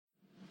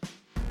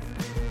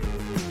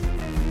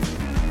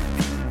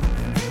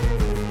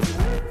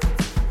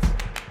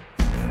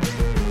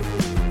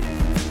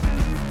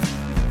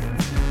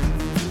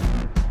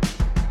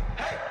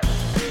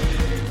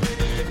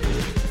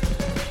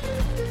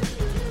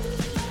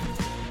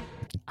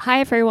Hi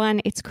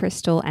everyone, it's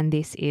Crystal and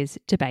this is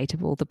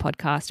Debatable, the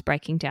podcast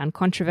breaking down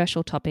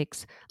controversial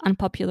topics,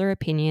 unpopular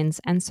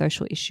opinions and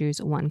social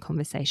issues one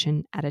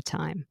conversation at a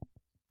time.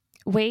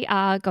 We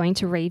are going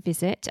to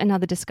revisit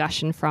another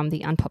discussion from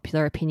the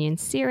Unpopular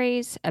Opinions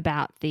series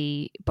about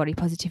the body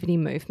positivity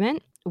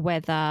movement,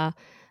 whether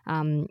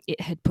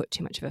it had put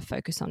too much of a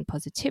focus on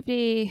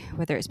positivity,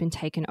 whether it's been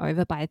taken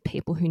over by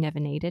people who never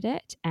needed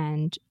it,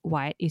 and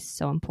why it is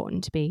so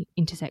important to be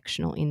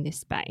intersectional in this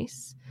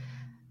space.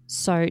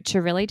 So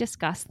to really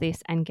discuss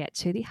this and get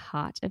to the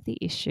heart of the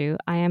issue,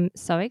 I am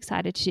so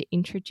excited to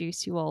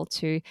introduce you all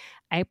to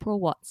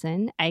April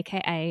Watson,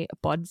 aka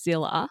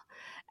Bodzilla,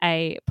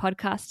 a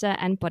podcaster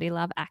and body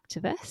love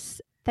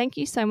activist. Thank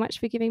you so much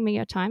for giving me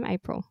your time,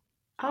 April.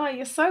 Oh,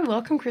 you're so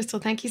welcome, Crystal.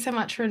 Thank you so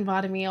much for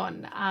inviting me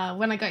on.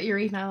 When I got your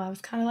email, I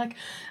was kind of like,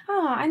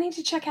 I need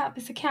to check out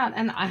this account.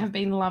 And I have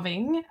been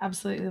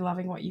absolutely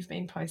loving what you've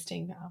been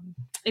posting.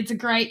 It's a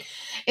great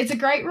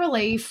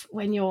relief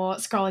when you're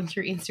scrolling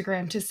through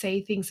Instagram to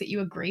see things that you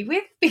agree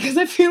with, because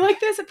I feel like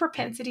there's a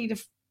propensity to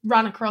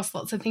run across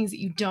lots of things that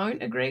you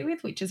don't agree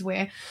with, which is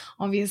where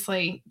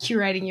obviously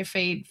curating your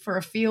feed for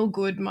a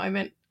feel-good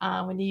moment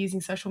when you're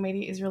using social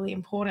media is really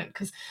important,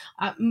 because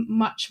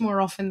much more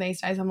often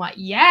these days I'm like,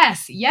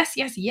 yes,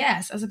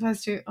 as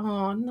opposed to,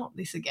 oh, not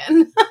this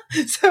again.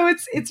 So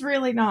it's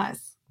really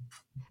nice.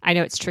 I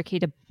know it's tricky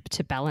to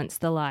balance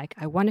the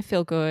I want to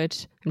feel good,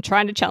 I'm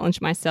trying to challenge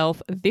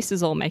myself, this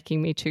is all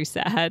making me too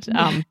sad.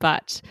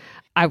 But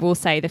I will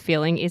say the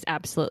feeling is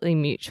absolutely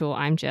mutual.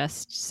 I'm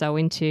just so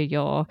into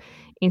your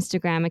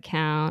Instagram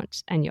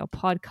account and your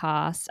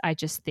podcast. I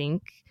just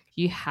think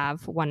you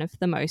have one of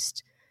the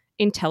most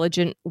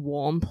intelligent,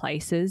 warm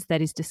places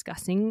that is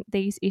discussing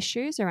these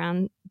issues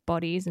around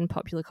bodies and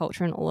popular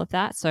culture and all of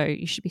that. So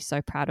you should be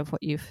so proud of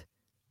what you've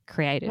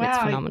created. Wow,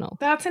 it's phenomenal.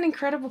 That's an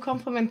incredible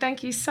compliment.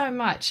 Thank you so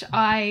much.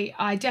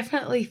 I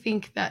definitely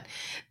think that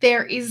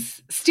there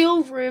is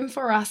still room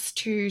for us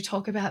to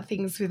talk about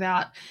things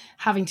without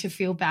having to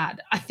feel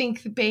bad. I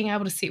think that being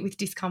able to sit with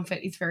discomfort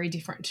is very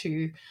different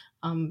to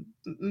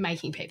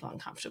making people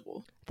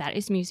uncomfortable. That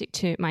is music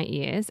to my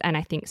ears, and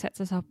I think sets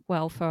us up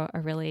well for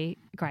a really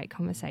great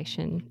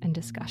conversation and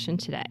discussion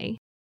today.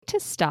 To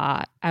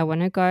start, I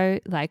want to go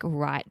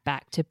right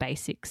back to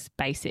basics,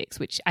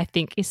 which I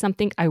think is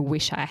something I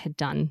wish I had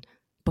done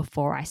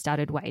before I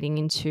started wading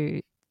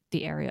into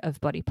the area of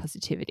body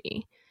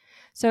positivity.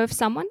 So if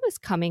someone was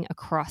coming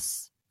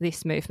across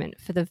this movement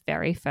for the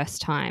very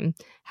first time,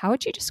 how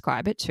would you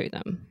describe it to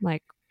them?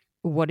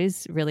 What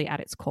is really at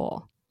its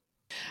core?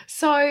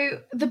 So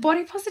the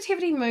body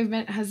positivity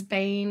movement has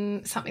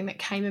been something that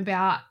came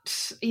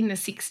about in the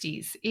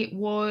 60s. It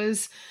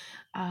was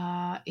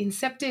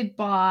incepted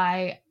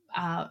by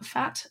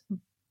fat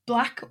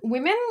Black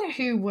women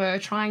who were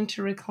trying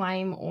to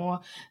reclaim or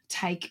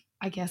take,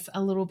 I guess,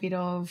 a little bit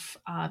of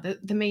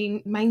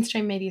the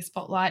mainstream media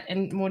spotlight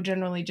and more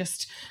generally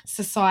just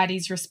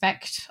society's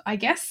respect, I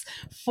guess,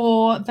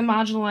 for the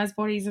marginalised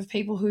bodies of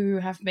people who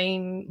have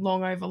been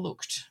long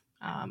overlooked.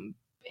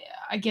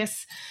 I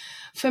guess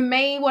for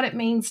me, what it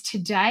means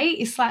today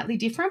is slightly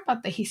different,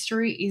 but the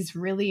history is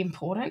really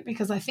important,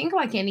 because I think,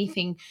 like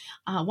anything,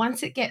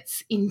 once it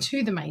gets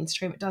into the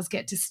mainstream, it does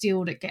get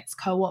distilled, it gets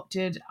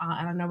co-opted,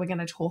 and I know we're going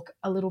to talk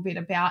a little bit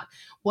about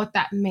what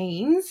that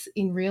means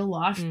in real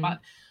life, but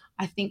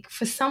I think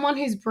for someone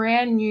who's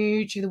brand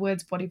new to the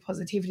words body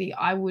positivity,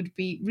 I would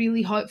be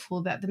really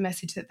hopeful that the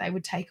message that they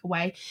would take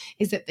away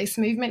is that this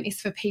movement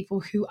is for people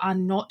who are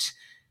not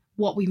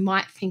what we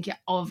might think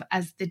of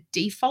as the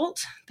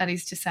default, that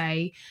is to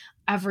say,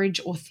 average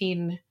or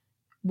thin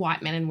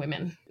white men and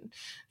women.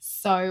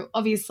 So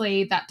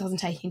obviously that doesn't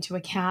take into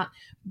account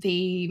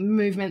the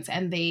movements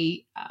and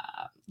the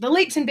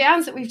leaps and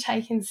bounds that we've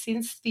taken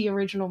since the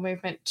original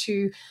movement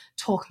to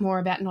talk more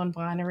about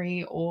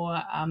non-binary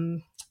or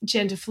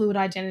gender fluid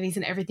identities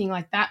and everything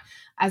like that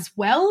as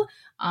well.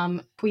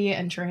 Queer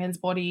and trans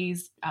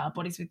bodies,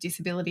 bodies with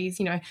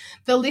disabilities,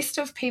 the list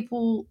of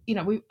people,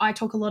 I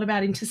talk a lot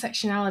about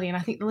intersectionality, and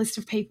I think the list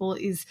of people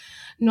is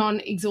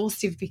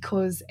non-exhaustive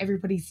because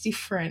everybody's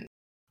different.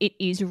 It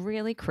is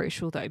really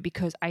crucial though,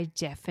 because I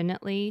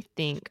definitely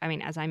think,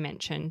 as I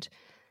mentioned,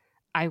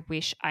 I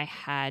wish I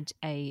had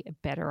a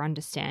better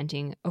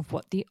understanding of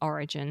what the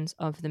origins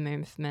of the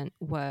movement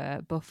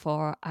were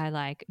before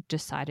I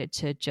decided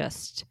to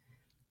just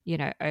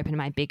open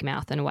my big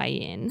mouth and weigh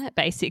in,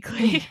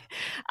 basically.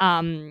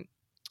 And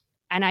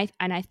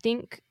I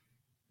think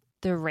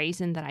the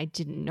reason that I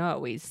didn't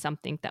know is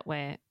something that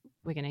we're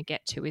going to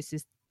get to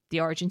is the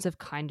origins have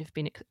kind of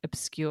been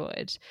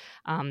obscured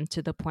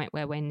to the point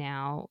where we're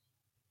now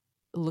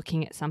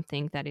looking at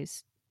something that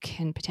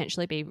can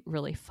potentially be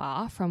really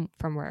far from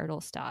where it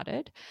all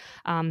started.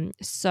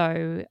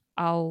 So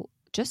I'll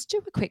just do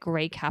a quick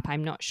recap.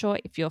 I'm not sure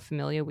if you're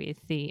familiar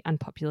with the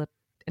Unpopular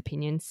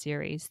Opinion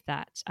series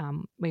that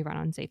we run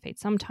on ZFeed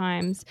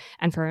sometimes.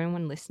 And for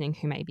anyone listening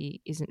who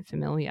maybe isn't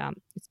familiar,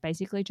 it's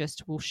basically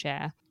just we'll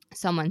share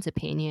someone's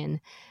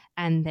opinion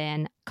and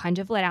then kind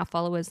of let our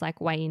followers like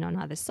weigh in on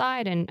either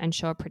side and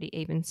show a pretty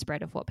even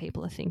spread of what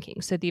people are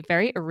thinking. So the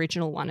very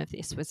original one of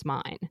this was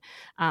mine,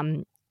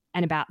 and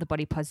about the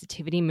body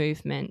positivity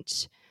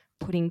movement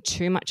putting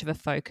too much of a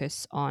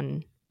focus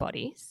on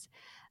bodies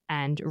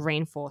and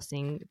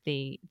reinforcing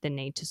the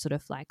need to sort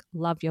of like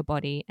love your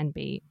body and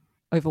be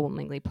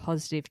overwhelmingly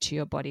positive to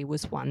your body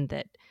was one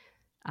that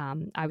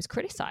I was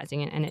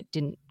criticizing, and it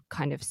didn't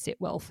kind of sit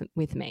well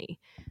with me.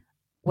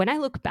 When I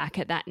look back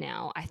at that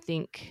now, I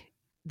think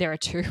there are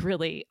two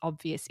really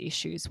obvious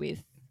issues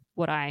with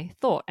what I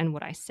thought and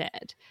what I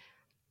said.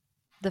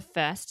 The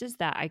first is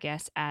that I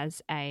guess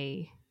as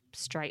a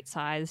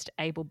straight-sized,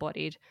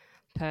 able-bodied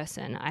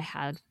person, I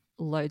had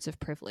loads of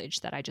privilege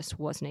that I just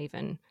wasn't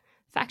even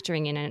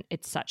factoring in, and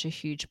it's such a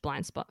huge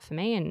blind spot for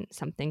me and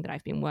something that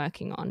I've been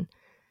working on.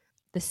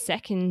 The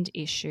second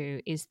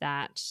issue is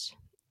that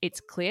it's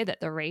clear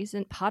that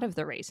part of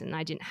the reason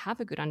I didn't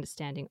have a good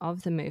understanding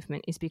of the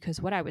movement is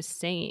because what I was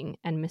seeing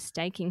and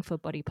mistaking for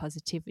body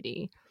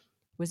positivity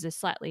was a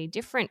slightly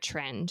different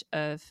trend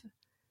of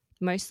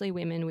mostly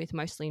women with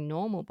mostly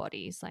normal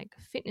bodies, like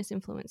fitness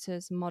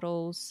influencers,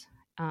 models,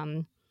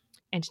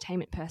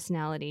 entertainment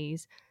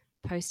personalities,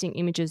 posting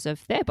images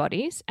of their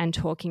bodies and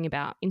talking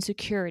about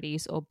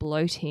insecurities or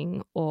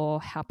bloating or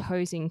how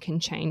posing can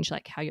change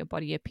like how your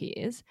body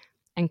appears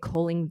and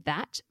calling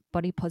that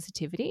body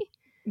positivity.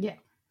 Yeah.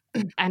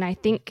 And I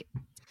think,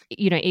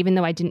 you know, even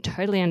though I didn't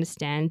totally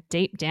understand,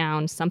 deep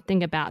down,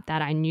 something about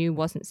that I knew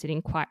wasn't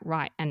sitting quite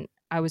right. And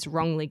I was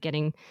wrongly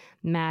getting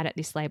mad at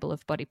this label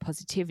of body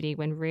positivity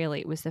when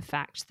really it was the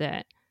fact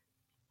that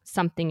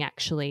something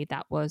actually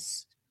that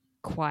was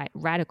quite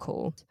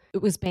radical,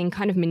 it was being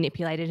kind of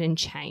manipulated and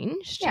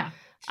changed. Yeah.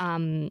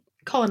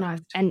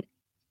 Colonized. And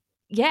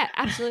yeah,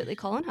 absolutely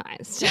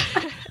colonized.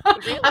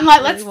 Really, I'm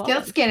like,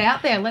 let's get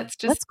out there. Let's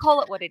call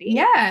it what it is.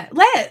 Yeah,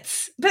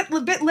 let's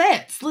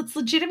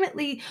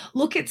legitimately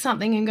look at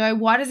something and go,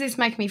 why does this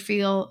make me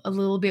feel a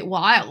little bit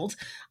wild?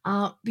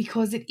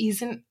 Because it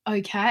isn't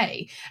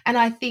okay. And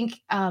I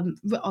think,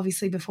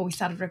 obviously, before we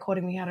started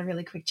recording, we had a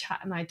really quick chat,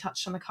 and I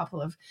touched on a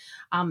couple of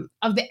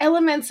the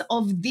elements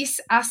of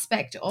this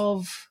aspect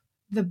of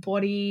the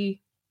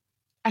body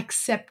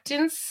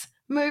acceptance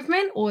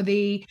movement or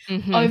the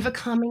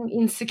overcoming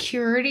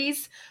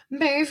insecurities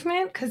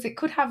movement, because it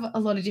could have a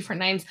lot of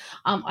different names.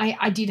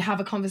 I did have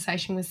a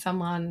conversation with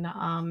someone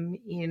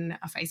in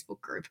a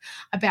Facebook group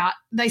about,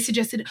 they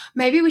suggested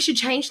maybe we should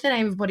change the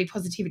name of body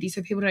positivity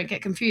so people don't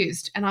get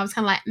confused. And I was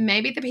kind of like,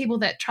 maybe the people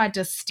that tried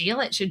to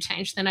steal it should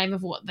change the name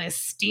of what they're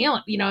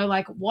stealing. You know,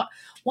 like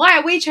why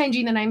are we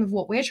changing the name of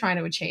what we're trying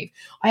to achieve?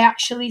 I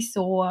actually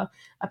saw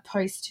a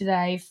post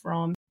today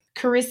from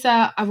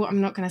Carissa.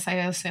 I'm not going to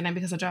say her surname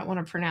because I don't want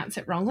to pronounce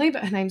it wrongly,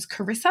 but her name's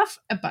Carissa,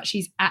 but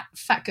she's at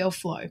Fat Girl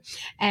Flow.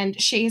 And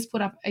she has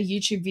put up a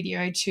YouTube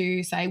video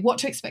to say what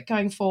to expect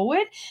going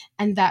forward,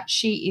 and that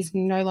she is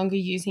no longer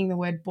using the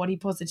word body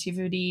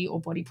positivity or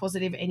body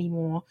positive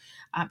anymore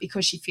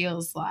because she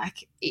feels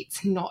like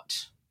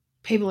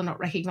people are not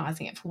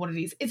recognizing it for what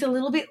it is. It's a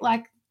little bit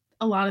like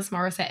Alanis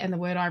Morissette and the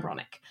word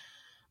ironic,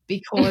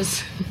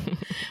 because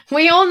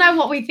we all know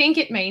what we think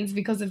it means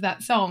because of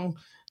that song.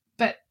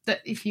 But that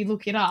if you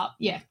look it up,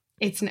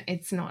 it's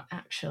not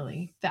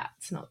actually,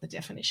 that's not the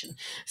definition.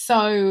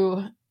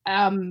 So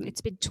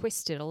it's been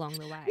twisted along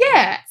the way.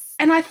 Yeah,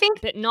 and I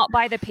think, but not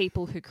by the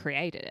people who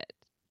created it,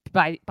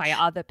 by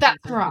other people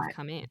who've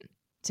come in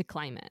to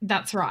claim it.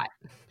 That's right.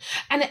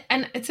 And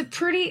it's a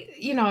pretty,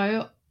 you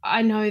know,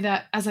 I know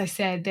that, as I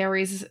said, there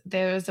is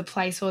a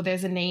place or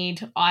there's a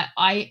need.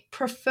 I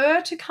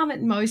prefer to come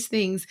at most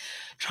things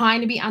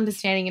trying to be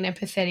understanding and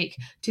empathetic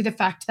to the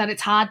fact that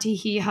it's hard to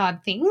hear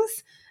hard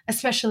things,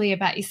 especially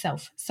about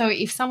yourself. So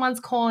if someone's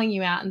calling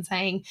you out and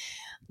saying,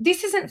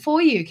 this isn't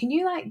for you, can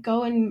you like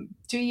go and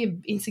do your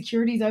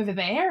insecurities over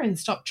there and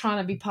stop trying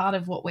to be part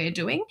of what we're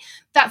doing?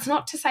 That's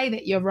not to say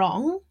that you're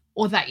wrong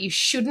or that you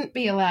shouldn't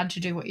be allowed to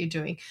do what you're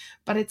doing,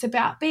 but it's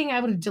about being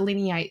able to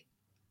delineate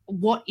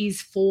what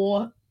is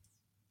for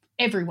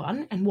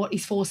everyone and what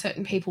is for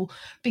certain people.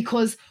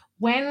 Because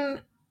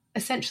when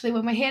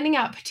we're handing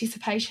out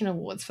participation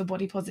awards for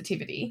body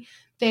positivity,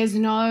 there's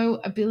no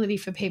ability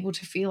for people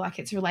to feel like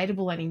it's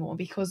relatable anymore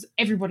because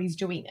everybody's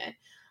doing it.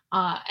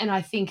 And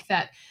I think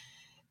that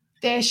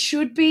there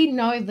should be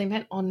no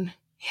limit on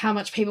how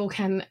much people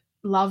can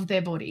love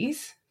their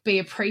bodies, be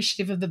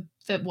appreciative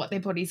of what their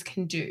bodies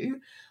can do.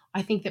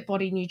 I think that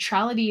body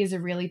neutrality is a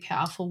really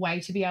powerful way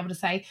to be able to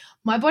say,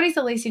 my body's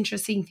the least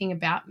interesting thing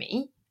about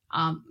me.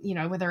 You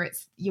know, whether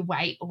it's your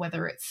weight or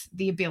whether it's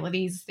the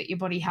abilities that your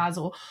body has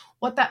or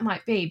what that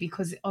might be,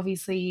 because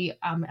obviously,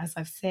 as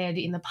I've said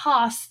in the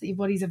past, your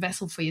body's a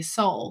vessel for your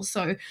soul.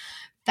 So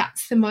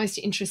that's the most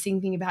interesting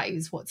thing about you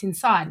is what's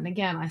inside. And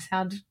again, I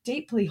sound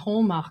deeply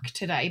Hallmark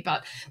today,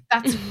 but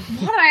that's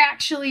what I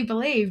actually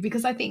believe,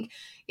 because I think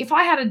if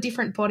I had a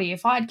different body,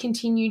 if I'd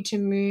continued to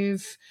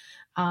move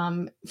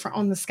on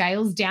the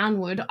scales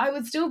downward, I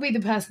would still be the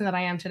person that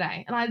I am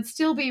today. And I'd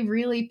still be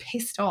really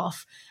pissed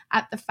off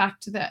at the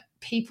fact that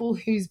people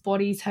whose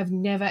bodies have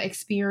never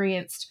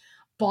experienced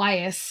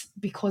bias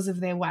because of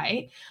their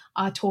weight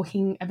are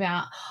talking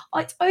about, oh,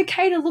 it's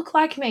okay to look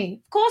like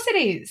me. Of course it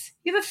is.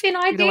 You're the thin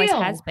ideal. It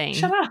always has been.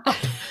 Shut up.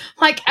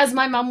 Like, as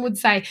my mum would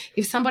say,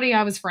 if somebody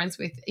I was friends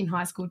with in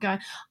high school would go,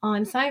 oh,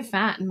 I'm so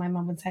fat, and my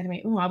mum would say to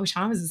me, oh, I wish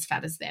I was as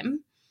fat as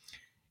them.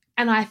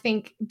 And I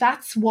think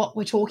that's what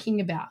we're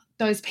talking about.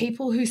 Those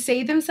people who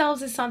see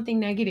themselves as something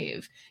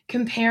negative,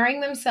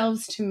 comparing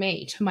themselves to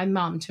me, to my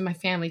mum, to my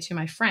family, to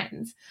my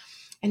friends,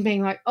 and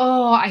being like,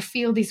 oh, I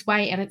feel this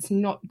way and it's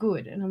not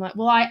good. And I'm like,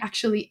 well, I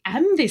actually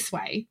am this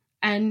way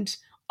and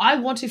I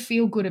want to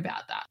feel good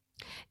about that.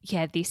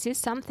 Yeah, this is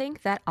something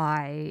that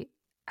I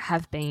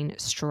have been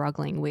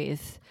struggling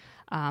with.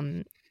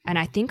 And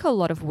I think a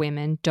lot of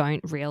women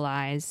don't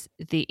realize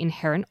the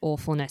inherent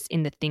awfulness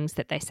in the things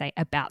that they say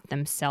about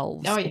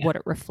themselves, what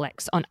it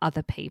reflects on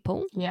other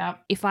people. Yeah.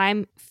 If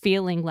I'm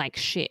feeling like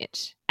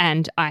shit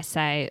and I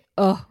say,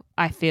 oh,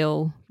 I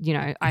feel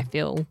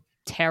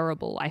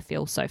terrible, I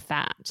feel so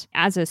fat.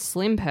 As a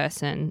slim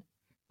person,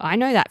 I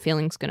know that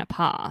feeling's going to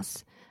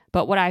pass.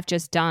 But what I've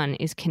just done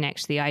is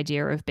connect the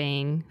idea of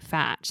being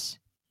fat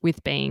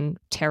with being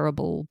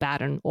terrible,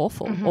 bad, and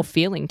awful, or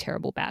feeling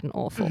terrible, bad, and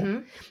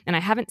awful. And I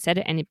haven't said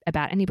it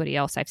about anybody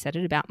else. I've said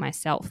it about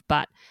myself.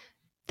 But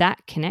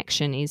that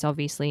connection is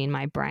obviously in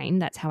my brain.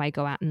 That's how I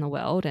go out in the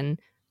world. And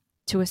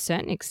to a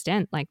certain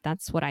extent, like,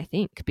 that's what I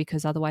think,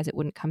 because otherwise it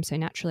wouldn't come so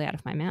naturally out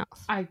of my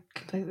mouth. I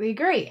completely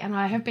agree. And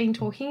I have been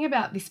talking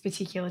about this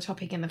particular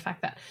topic and the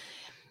fact that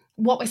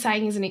what we're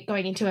saying isn't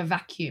going into a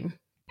vacuum.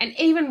 And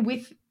even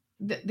with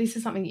this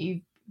is something that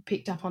you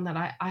picked up on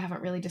that I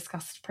haven't really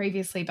discussed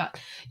previously, but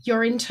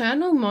your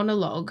internal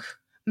monologue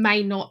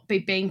may not be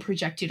being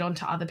projected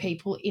onto other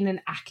people in an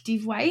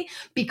active way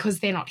because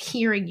they're not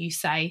hearing you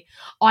say,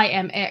 I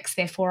am X,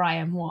 therefore I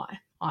am Y.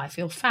 I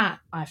feel fat,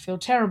 I feel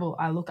terrible,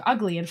 I look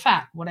ugly and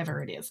fat,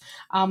 whatever it is.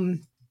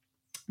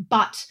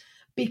 But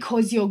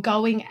because you're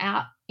going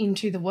out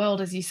into the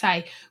world, as you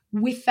say,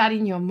 with that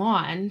in your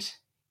mind,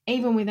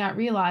 even without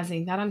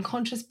realizing that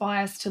unconscious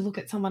bias to look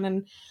at someone,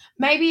 and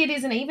maybe it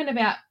isn't even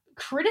about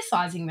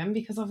criticizing them,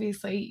 because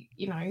obviously,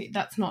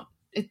 that's not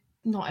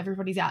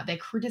everybody's out there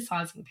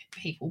criticizing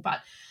people, but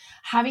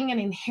having an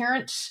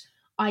inherent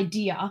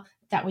idea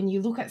that when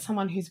you look at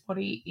someone whose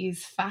body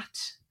is fat,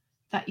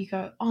 that you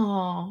go,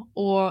 oh,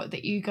 or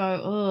that you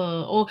go,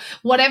 oh, or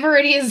whatever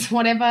it is,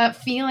 whatever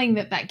feeling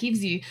that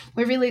gives you,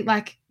 we're really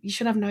like, you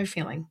should have no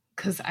feeling,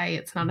 because A,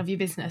 it's none of your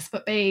business,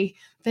 but B,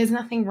 there's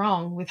nothing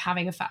wrong with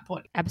having a fat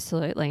body.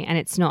 Absolutely. And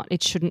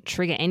it shouldn't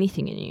trigger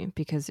anything in you,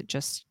 because it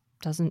just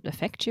doesn't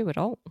affect you at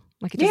all.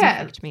 Like, it doesn't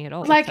affect me at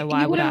all. Like, so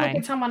why you would wouldn't I look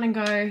at someone and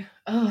go,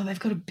 oh, they've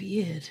got a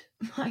beard.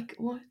 Like,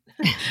 what?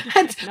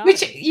 No.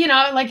 Which,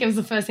 like, it was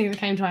the first thing that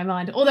came to my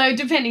mind. Although,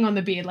 depending on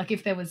the beard, like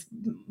if there was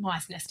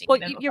mice nesting. Well,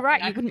 you're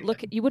right.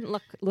 You wouldn't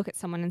look at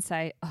someone and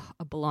say, oh,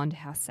 a blonde,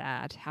 how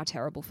sad, how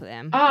terrible for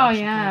them. Oh, gosh,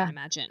 yeah. I can't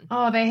imagine.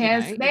 Oh, their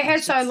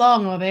hair's so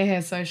long, or their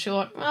hair's so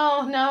short.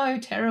 Oh, no,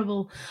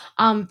 terrible.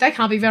 They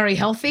can't be very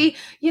healthy.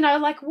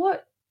 Like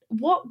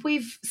what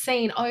we've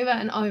seen over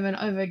and over and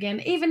over again,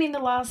 even in the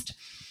last,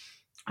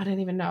 I don't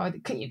even know,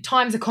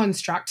 time's a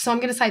construct. So I'm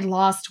going to say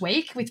last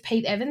week with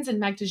Pete Evans and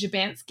Magda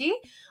Szubanski.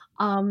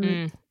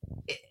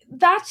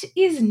 That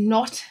is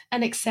not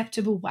an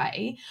acceptable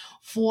way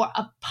for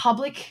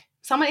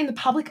someone in the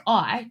public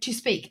eye to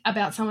speak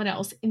about someone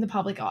else in the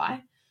public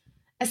eye,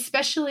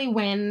 especially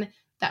when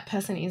that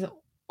person is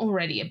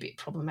already a bit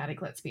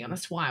problematic. Let's be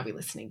honest. Why are we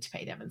listening to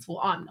Pete Evans? Well,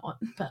 I'm not,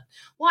 but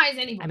why is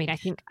anybody? I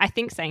mean, I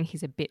think saying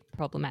he's a bit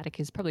problematic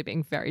is probably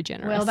being very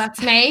generous. Well,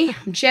 that's me.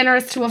 I'm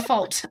generous to a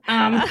fault.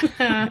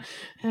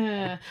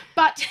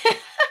 But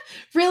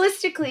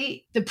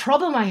realistically, the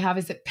problem I have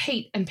is that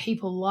Pete and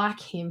people like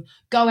him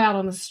go out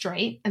on the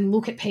street and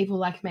look at people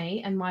like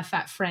me and my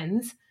fat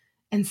friends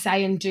and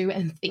say and do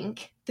and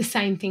think the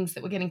same things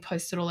that were getting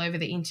posted all over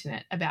the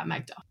internet about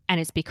Magda. And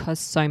it's because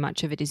so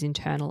much of it is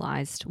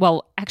internalized.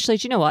 Well, actually,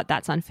 do you know what?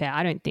 That's unfair.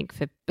 I don't think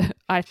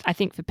I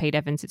think for Pete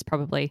Evans, it's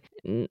probably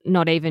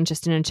not even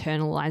just an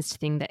internalized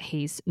thing that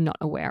he's not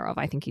aware of.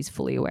 I think he's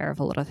fully aware of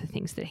a lot of the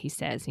things that he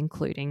says,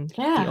 including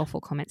the awful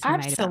comments he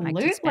made about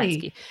Magda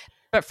Szubanski.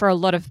 But for a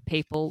lot of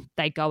people,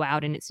 they go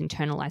out and it's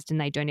internalized and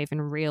they don't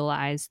even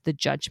realize the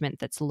judgment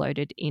that's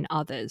loaded in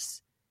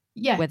others.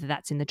 Yeah. Whether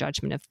that's in the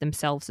judgment of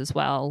themselves as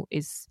well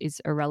is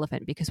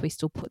irrelevant, because we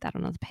still put that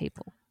on other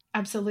people.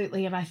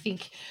 Absolutely. And I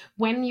think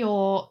when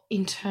your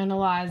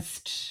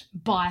internalized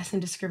bias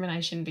and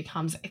discrimination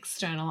becomes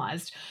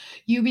externalized,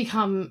 you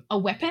become a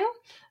weapon.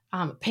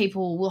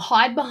 People will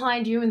hide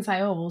behind you and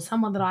say, oh, well,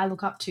 someone that I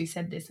look up to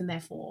said this, and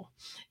therefore,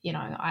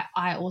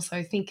 I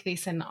also think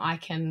this, and I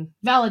can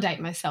validate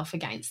myself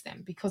against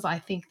them because I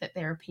think that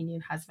their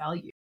opinion has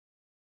value.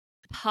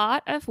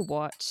 Part of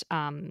what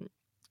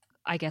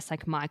I guess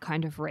like my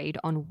kind of read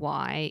on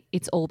why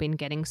it's all been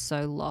getting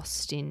so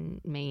lost in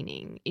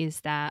meaning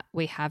is that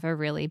we have a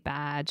really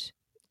bad,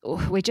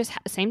 we just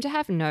seem to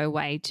have no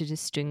way to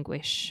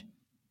distinguish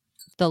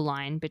the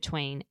line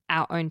between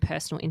our own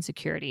personal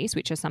insecurities,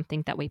 which are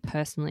something that we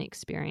personally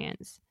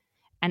experience,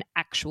 and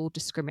actual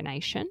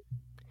discrimination.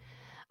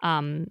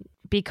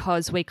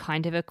 because we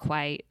kind of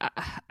equate,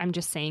 I'm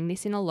just seeing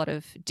this in a lot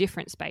of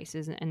different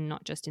spaces and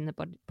not just in the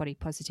body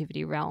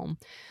positivity realm,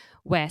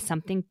 where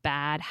something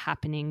bad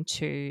happening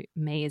to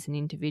me as an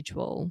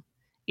individual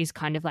is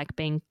kind of like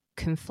being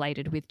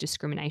conflated with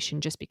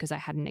discrimination just because I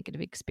had a negative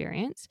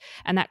experience.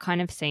 And that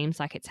kind of seems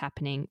like it's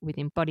happening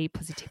within body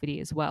positivity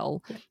as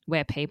well,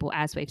 where people,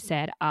 as we've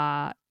said,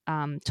 are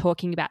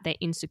talking about their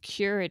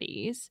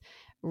insecurities,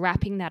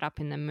 wrapping that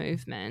up in the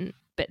movement,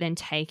 but then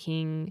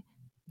taking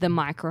the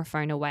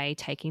microphone away,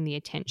 taking the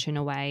attention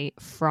away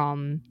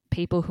from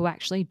people who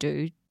actually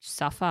do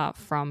suffer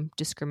from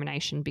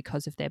discrimination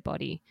because of their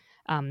body,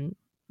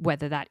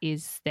 whether that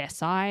is their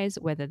size,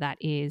 whether that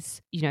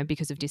is,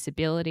 because of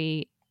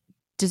disability.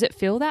 Does it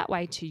feel that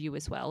way to you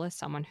as well, as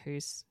someone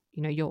who's,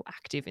 you're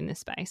active in this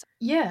space?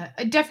 Yeah,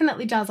 it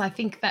definitely does. I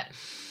think that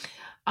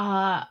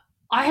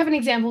I have an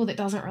example that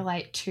doesn't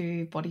relate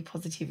to body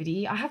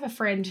positivity. I have a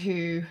friend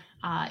who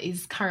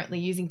is currently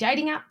using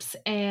dating apps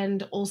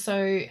and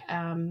also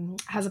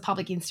has a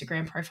public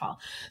Instagram profile.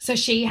 So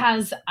she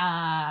has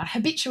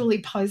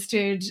habitually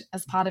posted,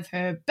 as part of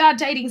her bad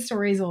dating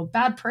stories or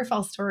bad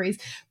profile stories,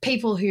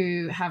 people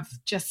who have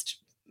just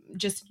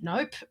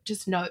nope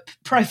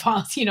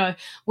profiles,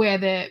 where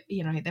their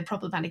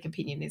problematic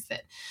opinion is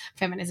that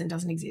feminism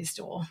doesn't exist,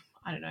 or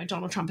I don't know,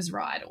 Donald Trump is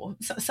right, or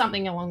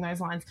something along those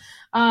lines.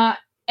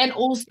 And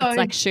also, it's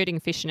like shooting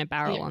fish in a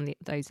barrel on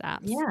those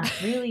apps. Yeah,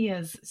 it really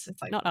is.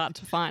 It's like not hard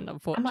to find,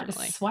 unfortunately. I might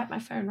just swipe my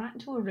phone right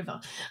into a river.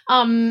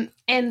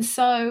 And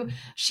so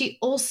she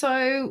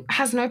also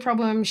has no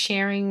problem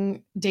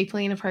sharing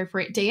deeply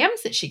inappropriate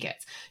DMs that she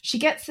gets. She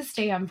gets this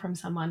DM from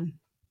someone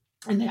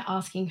and they're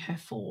asking her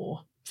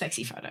for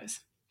sexy photos.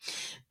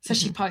 So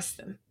she posts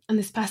them. And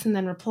this person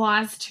then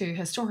replies to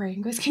her story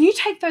and goes, "Can you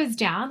take those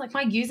down? Like,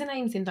 my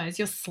username's in those.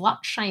 You're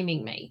slut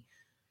shaming me."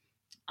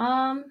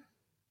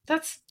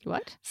 That's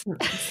what?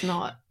 It's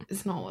not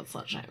what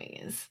slut shaming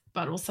is.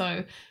 But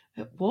also,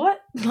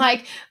 what?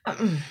 Like,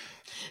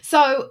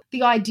 so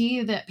the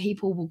idea that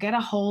people will get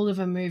a hold of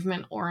a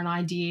movement or an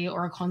idea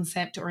or a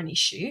concept or an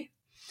issue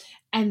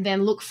and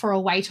then look for a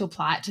way to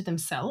apply it to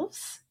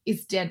themselves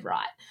is dead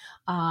right.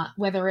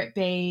 Whether it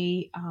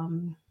be,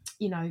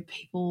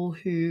 people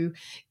who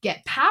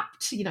get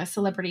papped,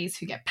 celebrities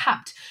who get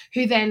papped,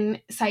 who then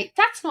say,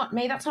 "That's not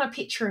me, that's not a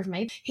picture of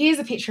me. Here's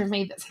a picture of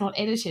me that's not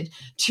edited,"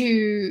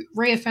 to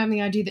reaffirm the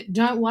idea that,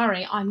 don't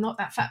worry, I'm not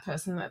that fat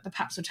person that the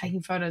paps are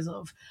taking photos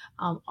of.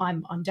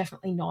 I'm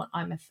definitely not.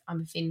 I'm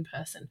a thin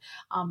person.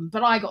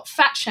 But I got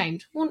fat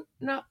shamed. Well,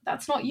 no,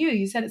 that's not you.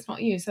 You said it's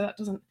not you, so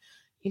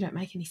you don't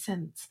make any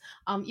sense.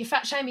 You're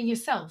fat shaming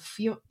yourself.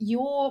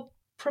 You're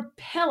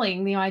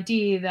propelling the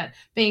idea that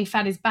being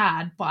fat is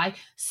bad by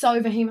so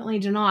vehemently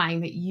denying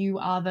that you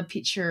are the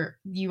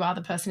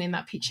person in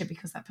that picture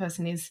because that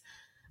person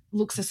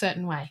looks a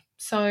certain way.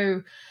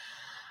 So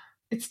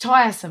it's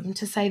tiresome,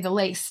 to say the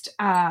least,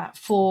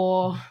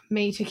 for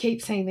me to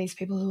keep seeing these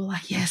people who are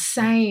like, "Yeah,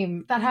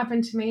 same. That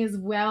happened to me as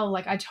well."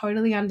 Like, I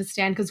totally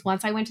understand, because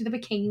once I went to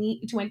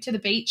the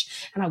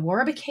beach and I wore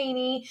a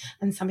bikini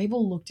and some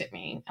people looked at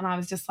me and I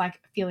was just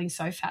like feeling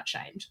so fat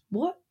shamed.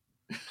 What?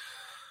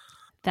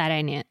 That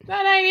ain't it.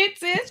 That ain't it,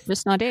 sis. That's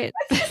just not it.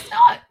 That's just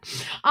not.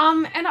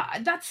 And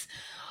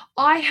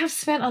I have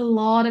spent a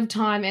lot of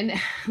time, and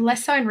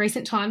less so in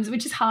recent times,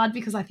 which is hard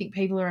because I think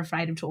people are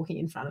afraid of talking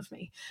in front of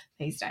me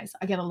these days.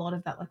 I get a lot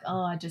of that, like,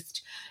 "Oh, I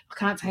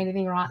can't say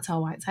anything right, so I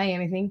won't say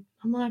anything."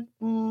 I'm like,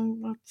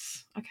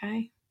 that's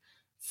okay.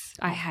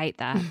 I hate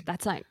that.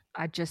 That's like,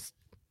 I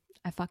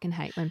fucking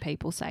hate when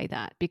people say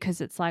that,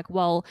 because it's like,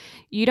 well,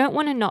 you don't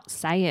want to not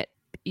say it.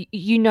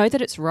 You know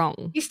that it's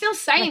wrong. You're still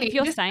saying like, it. If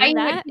you're saying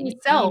that,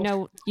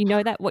 you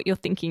know that what you're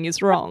thinking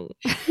is wrong.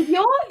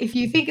 If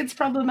you think it's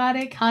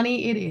problematic,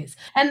 honey, it is.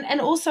 And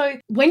also,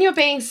 when you're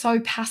being so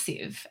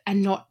passive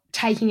and not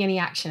taking any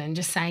action and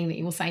just saying that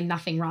you will say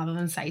nothing rather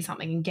than say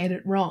something and get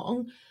it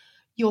wrong,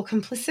 you're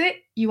complicit.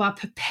 You are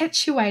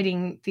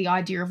perpetuating the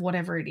idea of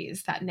whatever it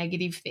is, that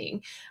negative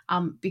thing,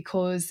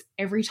 because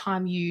every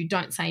time you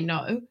don't say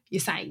no, you're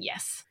saying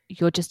yes.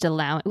 You're just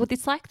allowing. Well,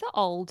 it's like the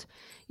old,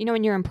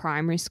 when you're in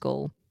primary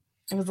school.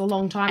 It was a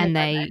long time and ago.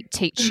 And they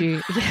teach you.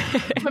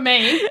 For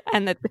me.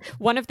 And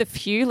one of the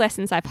few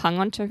lessons I've hung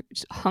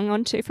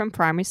on to from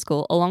primary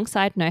school,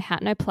 alongside No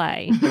Hat, No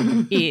Play,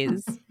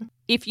 is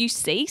if you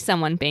see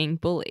someone being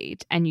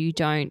bullied and you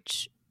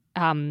don't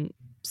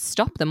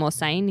stop them or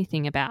say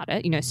anything about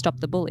it,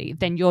 stop the bully,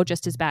 then you're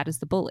just as bad as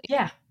the bully.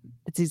 Yeah.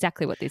 It's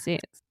exactly what this is.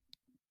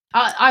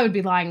 I would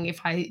be lying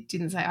if I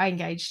didn't say I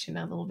engaged in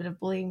a little bit of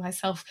bullying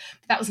myself.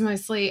 But that was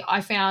mostly,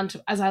 I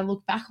found, as I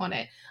look back on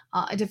it,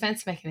 a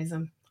defense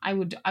mechanism. I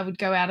would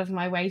go out of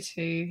my way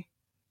to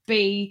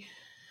be,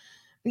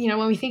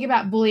 when we think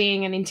about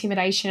bullying and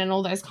intimidation and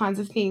all those kinds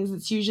of things,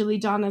 it's usually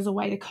done as a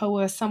way to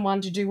coerce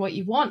someone to do what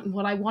you want. And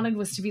what I wanted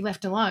was to be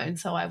left alone.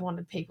 So I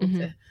wanted people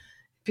to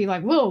be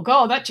like, "Whoa,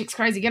 God, that chick's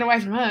crazy. Get away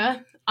from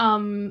her."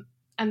 And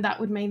that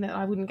would mean that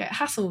I wouldn't get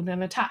hassled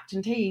and attacked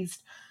and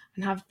teased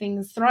and have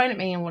things thrown at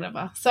me and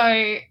whatever.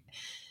 So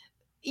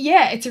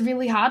yeah, it's a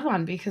really hard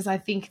one because I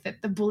think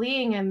that the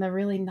bullying and the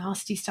really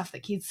nasty stuff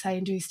that kids say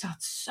and do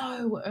starts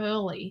so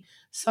early,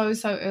 so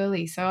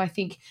early. So I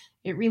think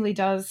it really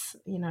does,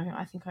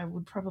 I think I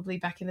would probably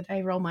back in the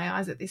day roll my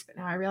eyes at this, but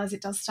now I realize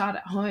it does start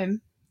at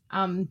home.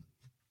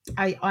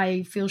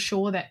 I feel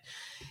sure that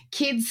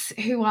kids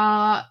who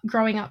are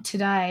growing up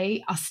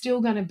today are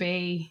still going to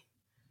be,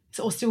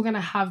 or still going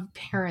to have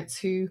parents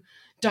who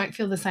don't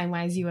feel the same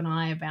way as you and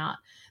I about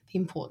the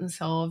importance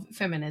of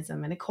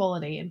feminism and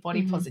equality and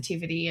body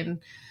positivity and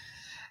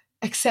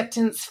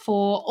acceptance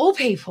for all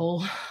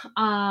people.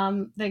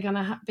 They're going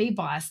to be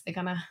biased. They're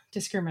going to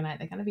discriminate.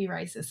 They're going to be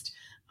racist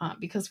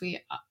because we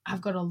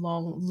have got a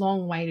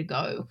long way to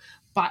go.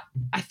 But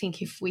I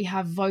think if we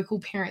have vocal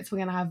parents, we're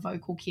going to have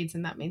vocal kids,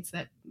 and that means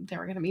that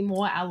there are going to be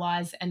more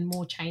allies and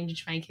more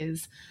change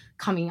makers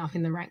coming up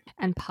in the rank.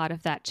 And part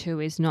of that too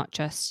is not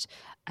just,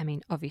 I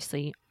mean,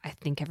 obviously, I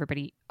think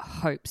everybody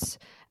hopes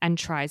and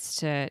tries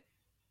to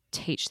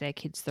teach their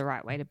kids the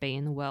right way to be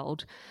in the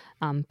world.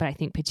 But I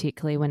think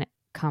particularly when it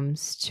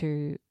comes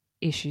to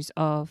issues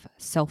of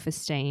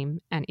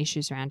self-esteem and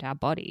issues around our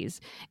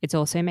bodies, it's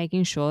also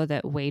making sure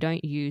that we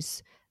don't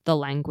use the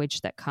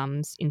language that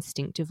comes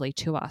instinctively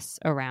to us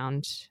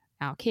around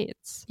our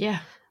kids. Yeah.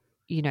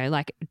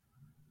 Like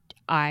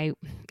I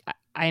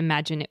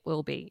imagine it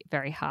will be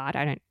very hard.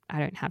 I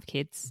don't have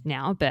kids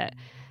now, but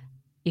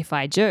if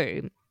I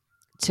do,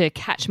 to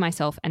catch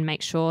myself and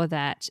make sure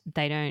that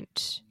they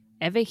don't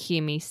ever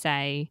hear me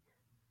say,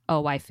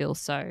 "Oh, I feel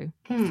so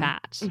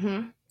fat,"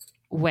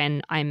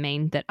 when I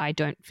mean that I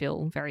don't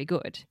feel very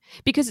good.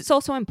 Because it's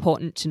also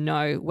important to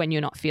know when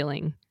you're not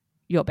feeling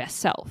your best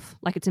self.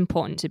 Like, it's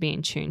important to be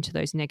in tune to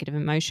those negative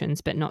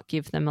emotions, but not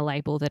give them a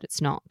label that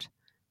it's not.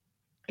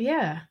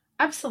 Yeah,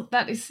 absolutely.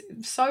 That is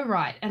so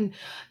right. And,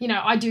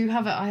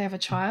 I have a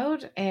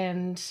child,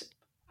 and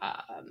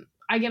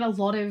I get a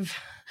lot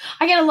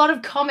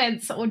of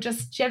comments or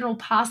just general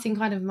passing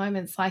kind of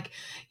moments, like,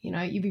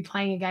 you'd be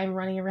playing a game,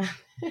 running around,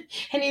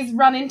 and he's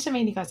run into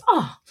me and he goes,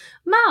 "Oh,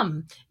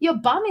 Mum, your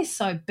bum is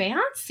so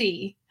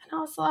bouncy." And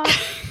I was like,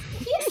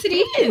 yes, it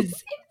is.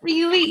 It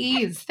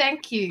really is.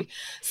 Thank you.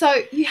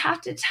 So you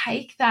have to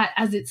take that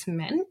as it's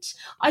meant,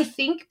 I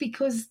think,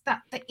 because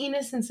that the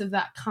innocence of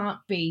that can't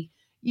be,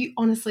 you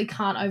honestly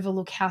can't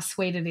overlook how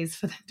sweet it is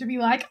for them to be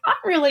like, "I'm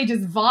really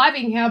just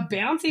vibing how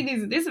bouncy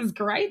this is. This is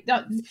great.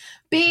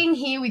 Being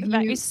here with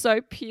That you is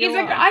so pure.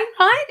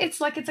 right? It's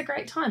like, it's a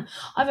great time."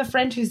 I have a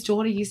friend whose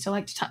daughter used to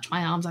like to touch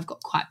my arms. I've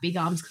got quite big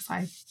arms because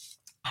I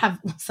have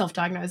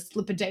self-diagnosed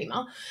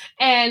lipedema.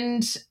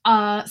 And so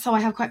I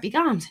have quite big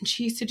arms. And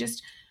she used to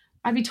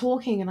I'd be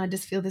talking and I'd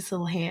just feel this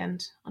little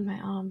hand on my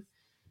arm.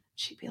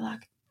 She'd be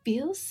like,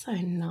 "Feels so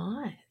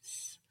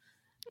nice."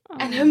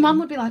 And her mum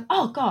would be like,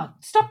 "Oh, God,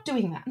 stop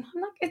doing that." And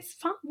I'm like, "It's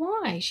fun.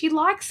 Why? She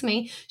likes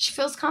me. She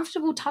feels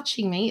comfortable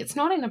touching me. It's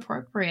not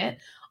inappropriate.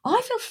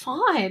 I feel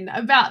fine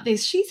about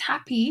this. She's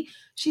happy.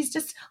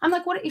 I'm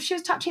like, what if she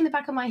was touching the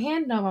back of my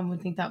hand? No one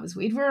would think that was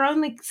weird. We're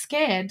only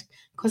scared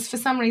because for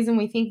some reason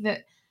we think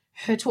that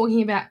her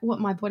talking about what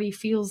my body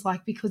feels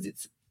like because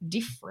it's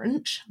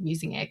different, I'm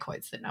using air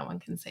quotes that no one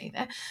can see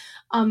there,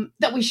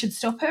 that we should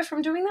stop her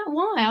from doing that.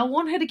 Why? I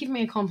want her to give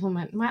me a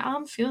compliment. My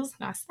arm feels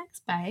nice.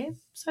 Thanks, babe.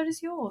 So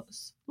does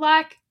yours.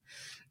 Like,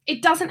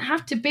 it doesn't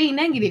have to be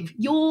negative.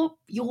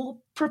 You're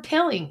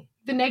propelling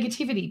the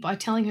negativity by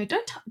telling her,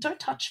 don't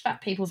touch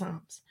fat people's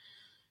arms.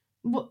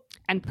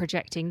 And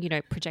projecting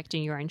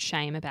your own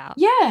shame about.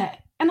 Yeah.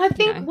 And I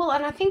think, and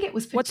I think it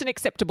was... What's an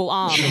acceptable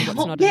arm? And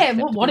what's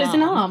not what is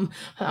an arm?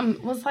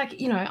 Was like,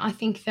 I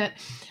think that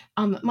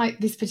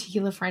this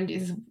particular friend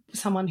is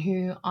someone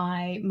who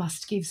I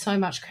must give so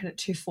much credit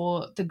to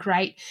for the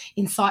great,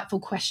 insightful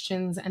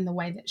questions and the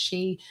way that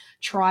she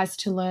tries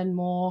to learn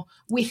more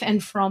with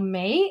and from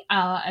me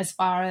as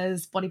far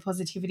as body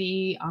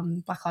positivity,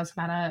 Black Lives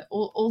Matter,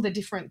 all the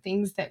different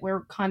things that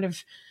we're kind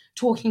of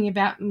talking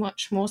about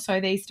much more so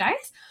these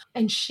days.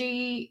 And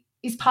she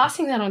is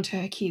passing that on to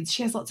her kids.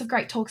 She has lots of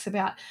great talks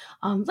about,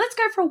 let's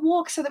go for a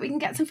walk so that we can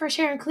get some fresh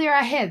air and clear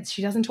our heads.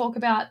 She doesn't talk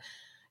about,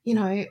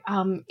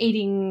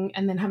 eating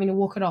and then having to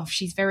walk it off.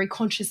 She's very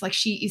conscious. Like,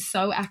 she is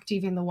so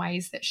active in the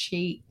ways that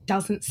she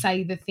doesn't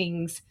say the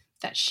things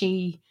that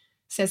she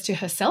says to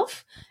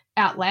herself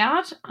out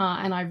loud.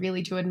 And I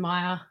really do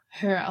admire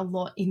her a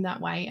lot in that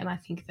way. And I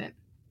think that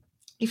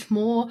if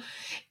more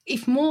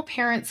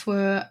parents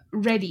were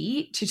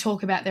ready to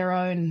talk about their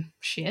own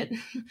shit,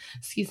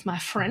 excuse my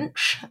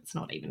French, it's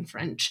not even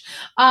French,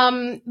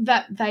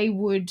 that they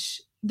would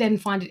then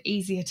find it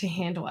easier to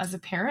handle as a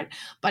parent.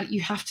 But you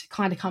have to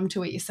kind of come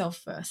to it yourself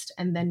first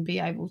and then be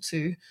able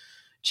to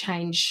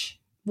change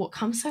what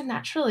comes so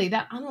naturally.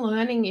 That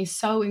unlearning is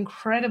so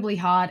incredibly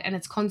hard, and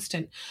it's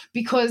constant,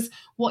 because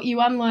what you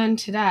unlearn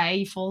today,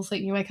 you fall asleep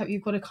and you wake up,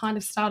 you've got to kind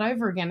of start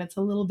over again. It's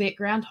a little bit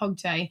Groundhog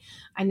Day,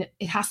 and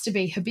it has to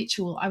be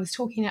habitual. I was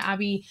talking to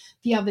Abby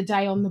the other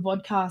day on the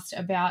podcast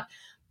about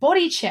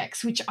body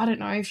checks, which I don't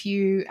know if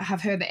you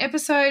have heard the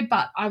episode,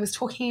 but I was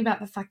talking about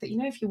the fact that,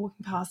 if you're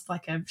walking past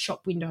like a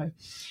shop window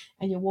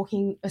and you're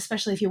walking,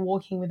 especially if you're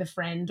walking with a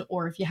friend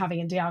or if you're having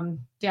a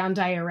down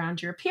day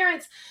around your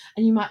appearance,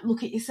 and you might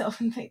look at yourself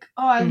and think,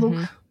 oh, I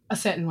look a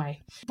certain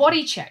way.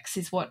 Body checks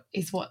is what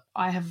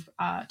I have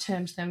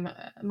termed them.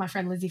 My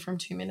friend Lizzie from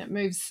 2 Minute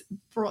Moves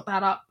brought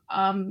that up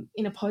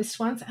in a post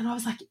once, and I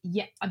was like,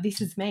 yeah,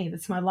 this is me.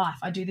 That's my life.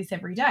 I do this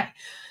every day.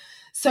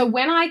 So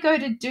when I go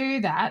to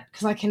do that,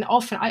 because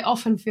I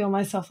often feel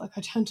myself like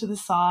I turn to the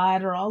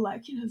side, or I'll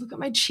look at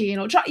my chin,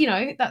 or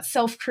try, that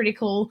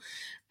self-critical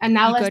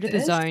analysis. You go to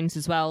the zones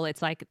as well.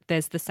 It's like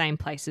there's the same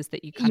places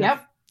that you kind of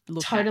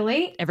look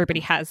totally at.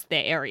 Everybody has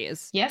their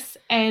areas. Yes.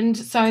 And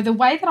so the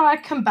way that I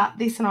combat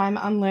this, and I'm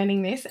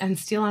unlearning this and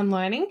still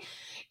unlearning,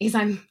 is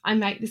I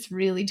make this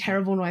really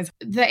terrible noise.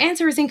 The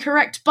answer is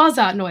incorrect.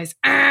 Buzzer noise.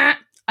 I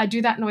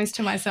do that noise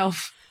to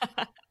myself.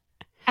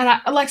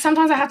 And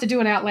sometimes I have to do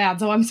it out loud.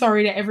 So I'm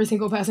sorry to every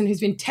single person who's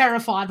been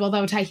terrified while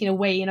they were taking a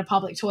wee in a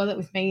public toilet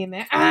with me in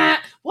there.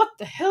 What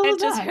the hell is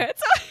that? It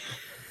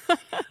just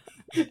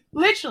hurts.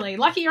 Literally,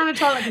 lucky you're on a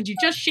toilet because you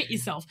just shit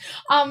yourself.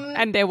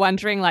 And they're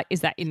wondering, like,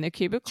 is that in the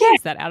cubicle? Yeah.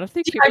 Is that out of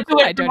the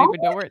cubicle? I don't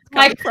even know where it's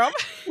coming from.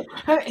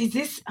 Is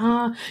this?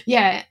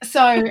 Yeah.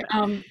 So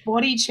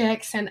body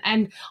checks,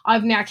 and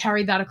I've now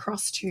carried that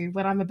across to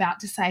when I'm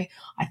about to say,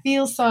 I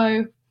feel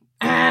so,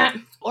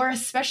 or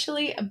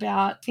especially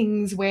about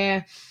things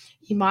where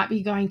you might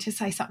be going to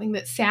say something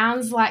that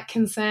sounds like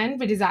concern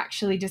but is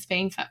actually just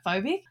being fat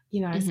phobic.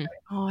 So,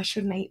 I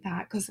shouldn't eat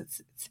that because it's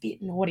a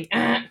bit naughty.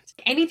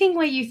 Anything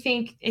where you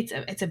think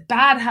it's a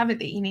bad habit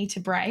that you need to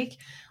break.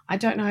 I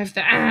don't know if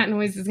the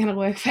noise is going to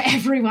work for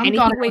everyone.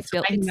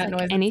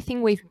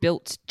 Anything we've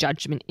built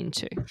judgment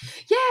into.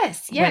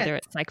 Yes. Whether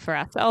it's like for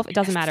ourselves, it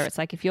doesn't matter. It's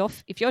like if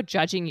you're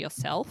judging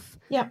yourself,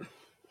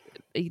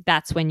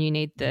 that's when you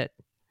need the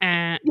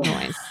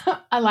noise.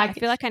 I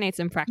feel like I need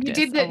some practice.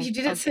 You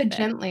did it so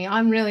gently.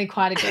 I'm really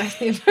quite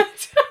aggressive.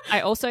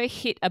 I also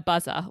hit a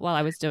buzzer while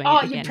I was doing it.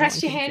 Oh, you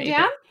pressed your hand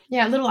down?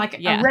 Yeah, a little like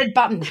a red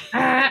button.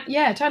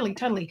 Yeah,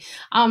 totally.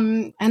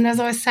 And as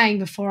I was saying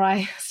before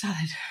I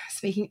started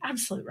speaking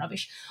absolute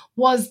rubbish,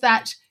 was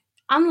that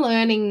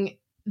unlearning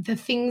the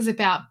things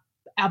about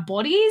our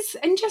bodies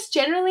and just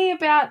generally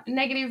about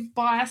negative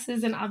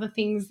biases and other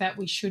things that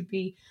we should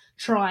be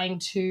trying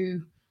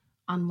to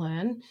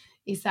unlearn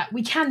is that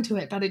we can do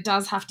it, but it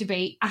does have to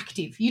be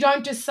active. You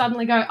don't just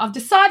suddenly go, I've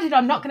decided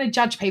I'm not going to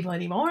judge people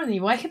anymore. And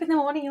you wake up in the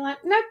morning, you're like,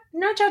 nope,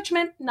 no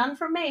judgment, none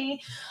from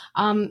me.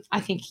 I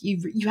think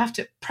you have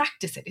to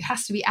practice it. It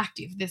has to be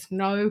active.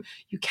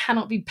 You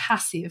cannot be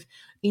passive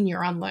in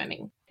your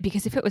unlearning.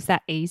 Because if it was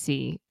that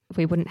easy,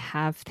 we wouldn't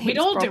have these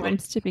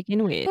problems to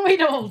begin with.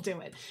 We'd all do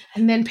it.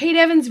 And then Pete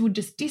Evans would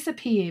just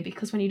disappear,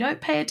 because when you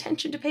don't pay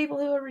attention to people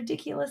who are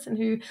ridiculous and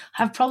who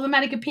have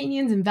problematic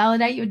opinions and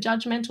validate your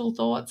judgmental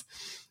thoughts,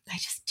 they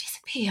just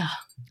disappear.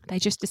 They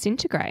just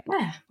disintegrate.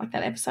 Yeah, like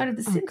that episode of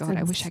The Simpsons. God,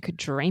 I wish I could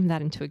dream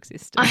that into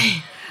existence.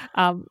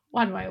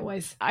 Why do I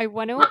always? I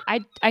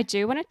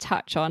do want to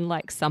touch on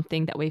like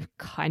something that we've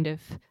kind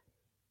of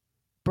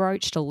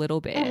broached a little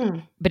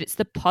bit, but it's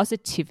the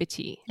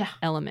positivity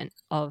element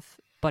of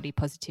body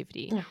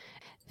positivity. Yeah.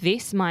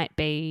 This might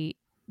be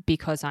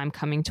because I'm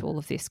coming to all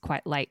of this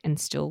quite late and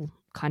still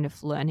kind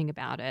of learning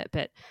about it,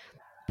 but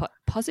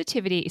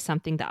positivity is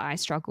something that I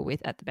struggle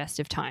with at the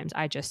best of times.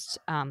 I just,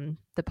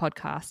 the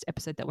podcast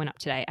episode that went up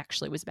today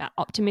actually was about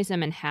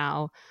optimism and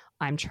how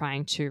I'm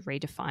trying to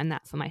redefine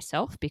that for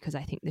myself, because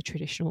I think the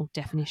traditional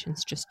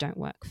definitions just don't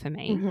work for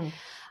me.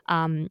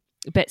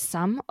 But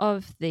some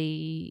of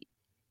the,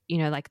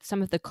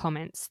 some of the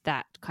comments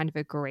that kind of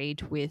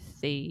agreed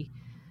with the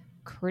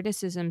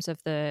criticisms of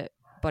the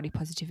body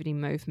positivity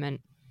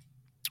movement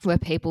were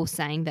people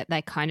saying that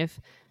they kind of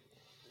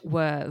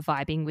were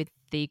vibing with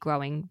the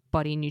growing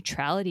body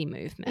neutrality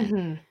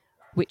movement,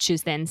 which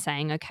is then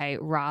saying, okay,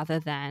 rather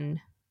than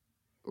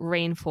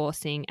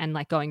reinforcing and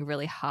like going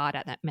really hard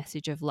at that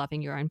message of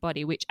loving your own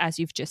body, which, as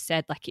you've just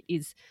said, like it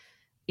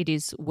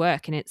is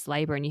work and it's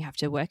labor and you have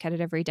to work at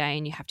it every day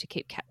and you have to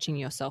keep catching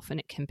yourself and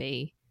it can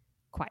be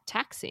quite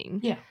taxing.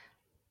 Yeah.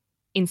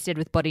 Instead,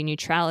 with body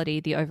neutrality,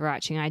 the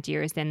overarching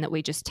idea is then that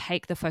we just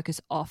take the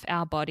focus off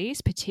our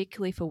bodies,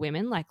 particularly for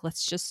women. Like,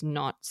 let's just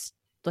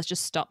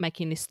stop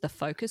making this the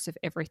focus of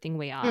everything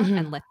we are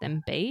and let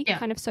them be,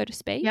 kind of, so to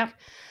speak. Yep.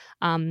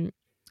 And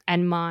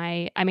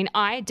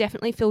I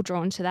definitely feel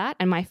drawn to that.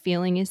 And my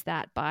feeling is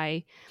that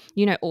by,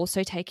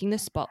 also taking the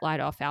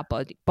spotlight off our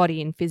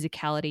body and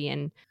physicality,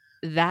 and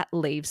that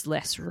leaves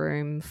less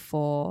room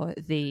for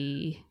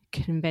the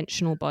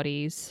conventional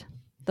bodies,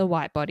 the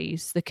white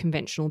bodies, the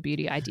conventional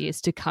beauty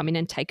ideas to come in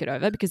and take it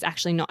over, because it's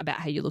actually not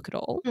about how you look at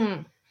all.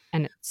 And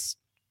it's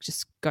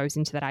just goes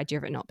into that idea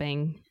of it not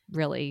being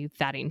really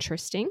that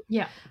interesting.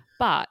 Yeah.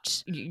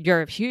 But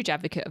you're a huge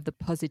advocate of the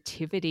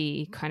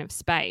positivity kind of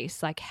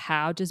space. Like,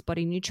 how does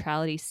body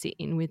neutrality sit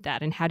in with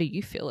that? And how do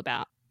you feel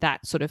about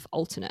that sort of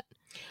alternate?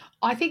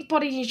 I think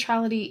body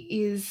neutrality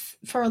is,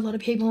 for a lot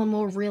of people, a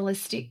more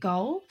realistic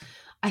goal.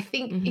 I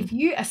think if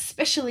you,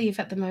 especially if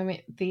at the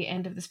moment the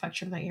end of the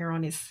spectrum that you're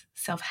on is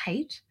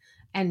self-hate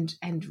and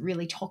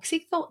really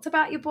toxic thoughts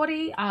about your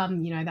body,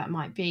 that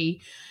might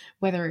be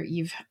whether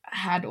you've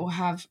had or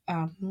have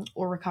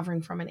or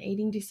recovering from an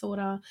eating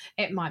disorder.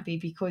 It might be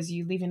because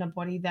you live in a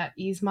body that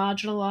is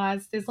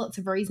marginalized. There's lots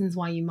of reasons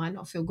why you might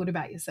not feel good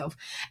about yourself.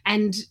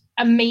 And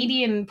a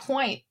median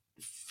point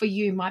for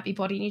you might be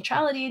body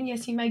neutrality. And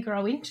yes, you may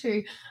grow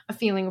into a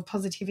feeling of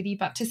positivity,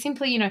 but to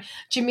simply,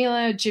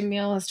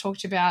 Jamil has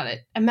talked about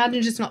it.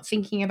 Imagine just not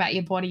thinking about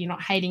your body. You're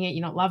not hating it.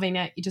 You're not loving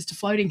it. You're just a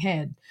floating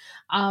head.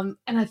 And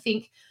I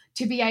think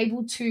to be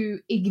able to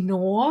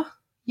ignore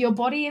your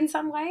body in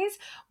some ways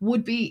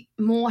would be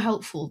more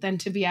helpful than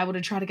to be able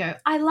to try to go,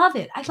 I love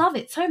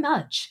it so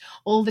much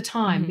all the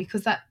time,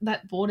 because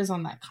that borders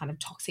on that kind of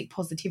toxic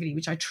positivity,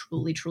 which I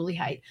truly, truly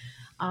hate.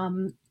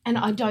 And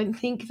I don't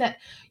think that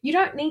you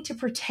don't need to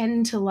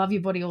pretend to love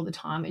your body all the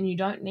time, and you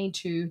don't need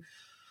to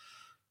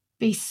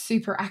be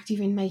super active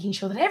in making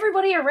sure that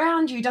everybody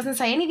around you doesn't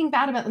say anything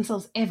bad about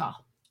themselves ever.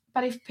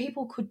 But if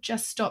people could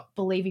just stop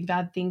believing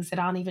bad things that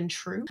aren't even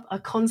true, are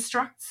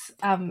constructs,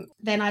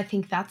 then I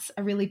think that's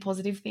a really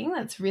positive thing.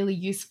 That's really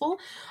useful.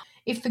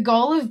 If the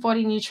goal of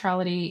body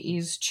neutrality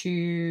is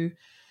to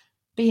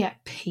be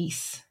at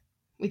peace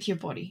with your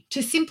body,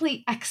 to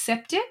simply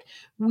accept it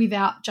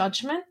without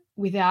judgment,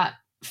 without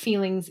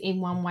feelings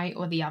in one way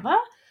or the other,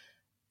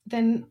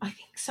 then I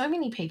think so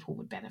many people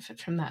would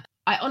benefit from that.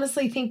 I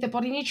honestly think that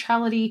body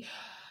neutrality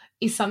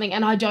is something,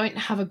 and I don't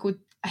have a good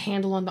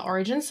handle on the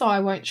origin, so I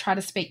won't try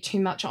to speak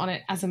too much on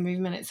it as a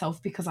movement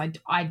itself, because I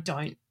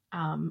don't.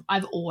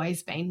 I've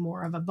always been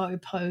more of a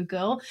BOPO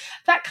girl.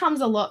 That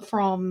comes a lot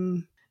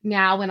from,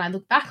 now when I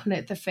look back on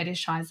it, the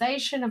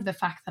fetishization of the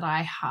fact that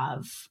I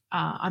have,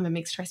 I'm a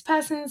mixed race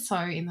person. So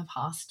in the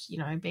past,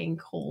 being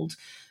called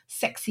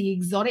sexy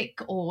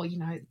exotic or,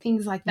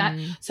 things like that.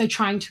 So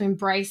trying to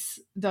embrace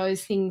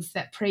those things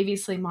that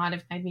previously might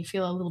have made me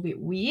feel a little bit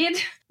weird,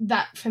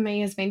 that for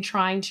me has been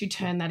trying to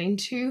turn that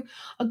into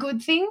a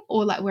good thing.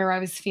 Or like where I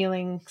was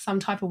feeling some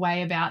type of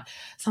way about,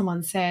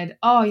 someone said,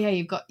 oh yeah,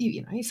 you've got,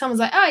 if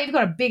someone's like, oh, you've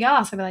got a big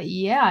ass, I'd be like,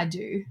 yeah, I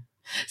do.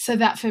 So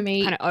that for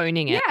me, kind of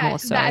owning it more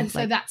so.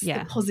 So that's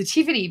the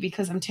positivity,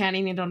 because I'm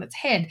turning it on its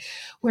head.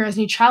 Whereas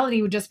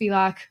neutrality would just be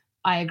like,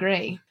 I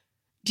agree.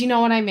 Do you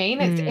know what I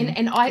mean? I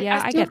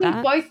still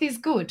think both is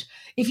good.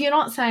 If you're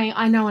not saying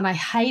I know and I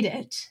hate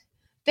it,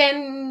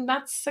 then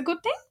that's a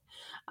good thing.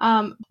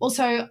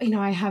 Also,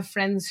 I have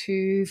friends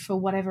who, for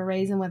whatever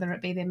reason, whether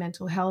it be their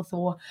mental health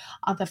or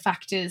other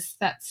factors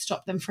that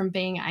stop them from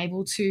being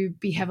able to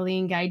be heavily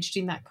engaged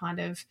in that kind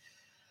of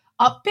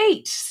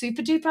upbeat,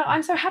 super duper,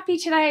 I'm so happy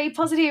today,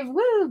 positive,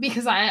 woo,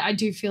 because I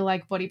do feel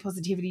like body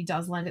positivity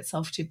does lend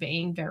itself to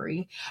being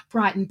very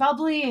bright and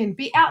bubbly and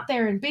be out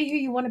there and be who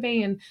you want to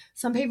be. And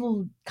some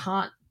people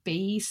can't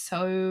be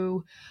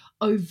so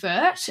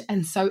overt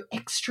and so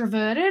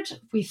extroverted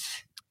with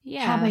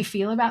how they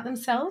feel about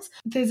themselves.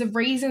 There's a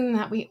reason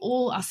that we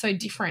all are so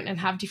different and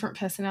have different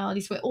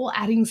personalities. We're all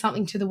adding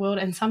something to the world,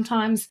 and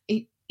sometimes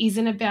it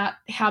isn't about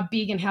how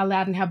big and how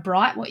loud and how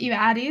bright what you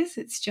add is.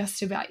 It's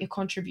just about your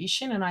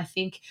contribution. And I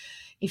think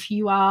if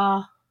you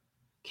are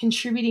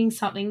contributing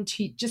something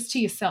to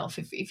yourself,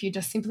 if you're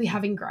just simply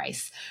having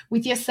grace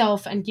with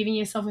yourself and giving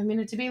yourself a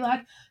minute to be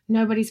like,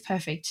 nobody's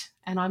perfect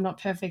and I'm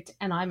not perfect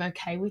and I'm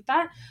okay with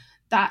that,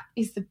 that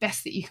is the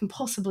best that you can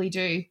possibly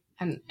do.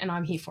 And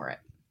I'm here for it.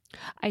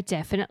 I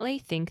definitely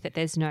think that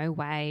there's no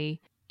way,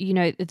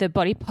 the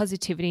body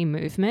positivity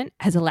movement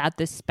has allowed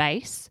the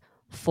space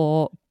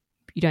for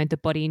the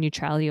body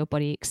neutrality or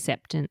body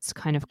acceptance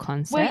kind of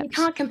concept. Well, you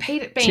can't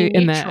compete at being to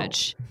neutral.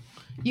 Emerge.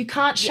 You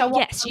can't show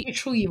up how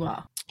neutral you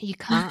are. You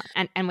can't.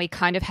 And we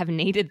kind of have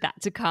needed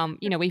that to come.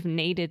 We've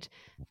needed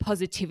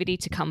positivity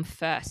to come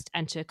first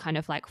and to kind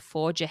of like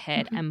forge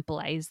ahead and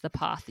blaze the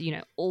path,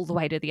 all the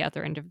way to the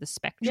other end of the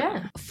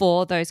spectrum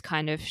for those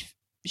kind of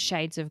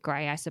shades of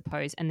grey, I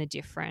suppose, and the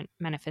different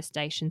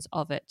manifestations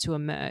of it to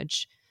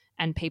emerge.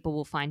 And people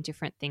will find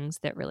different things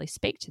that really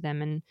speak to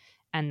them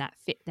and that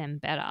fit them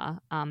better.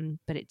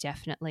 But it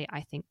definitely,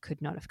 I think,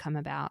 could not have come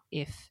about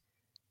if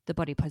the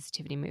body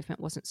positivity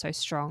movement wasn't so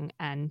strong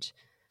and,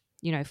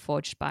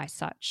 forged by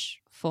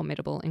such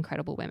formidable,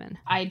 incredible women.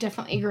 I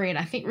definitely agree. And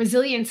I think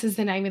resilience is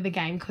the name of the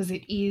game, because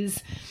it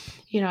is,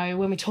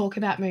 when we talk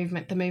about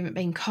movement, the movement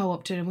being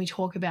co-opted, and we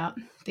talk about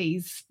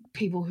these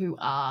people who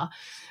are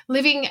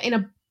living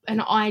in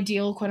an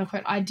ideal, quote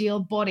unquote, ideal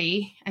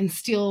body and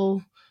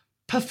still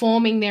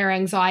performing their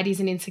anxieties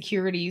and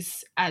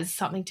insecurities as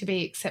something to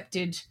be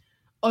accepted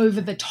over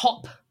the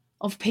top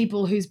of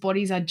people whose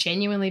bodies are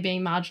genuinely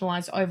being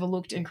marginalized,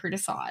 overlooked, and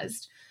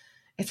criticized.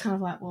 It's kind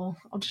of like, well,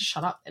 I'll just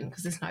shut up then,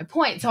 because there's no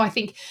point. So I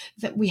think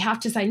that we have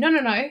to say, no,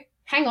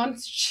 hang on,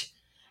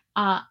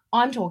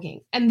 I'm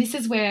talking. And this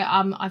is where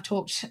I've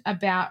talked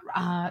about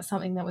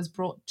something that was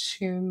brought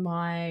to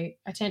my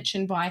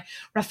attention by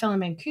Rafaela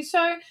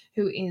Mancuso,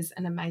 who is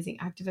an amazing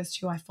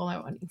activist who I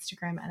follow on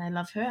Instagram, and I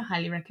love her,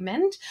 highly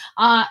recommend,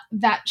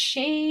 that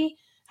she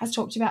has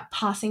talked about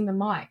passing the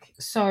mic.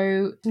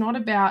 So it's not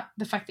about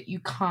the fact that you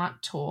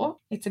can't talk.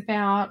 It's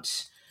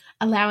about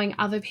allowing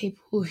other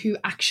people who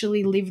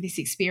actually live this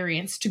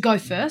experience to go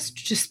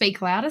first, to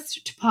speak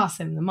loudest, to pass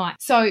them the mic.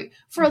 So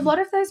for a lot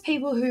of those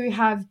people who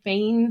have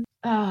been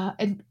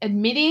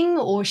admitting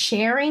or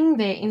sharing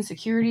their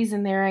insecurities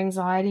and their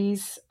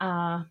anxieties,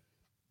 I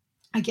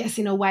guess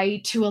in a way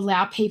to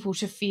allow people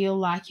to feel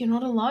like you're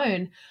not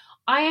alone.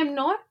 I am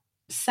not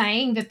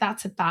saying that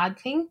that's a bad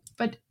thing,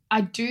 but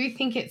I do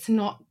think it's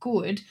not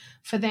good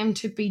for them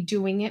to be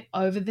doing it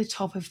over the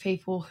top of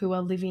people who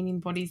are living in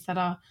bodies that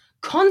are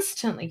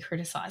constantly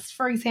criticized.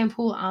 For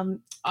example,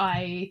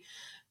 I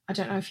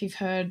don't know if you've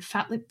heard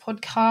Fat Lip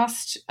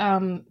podcast,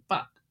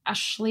 but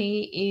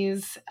Ashley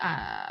is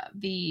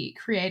the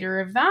creator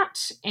of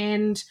that,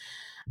 and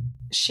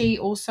she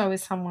also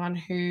is someone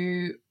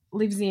who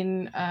lives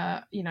in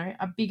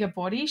a bigger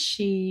body.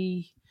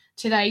 She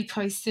today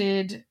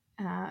posted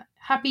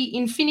happy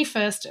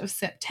Infini-1st of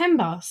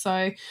September.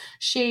 So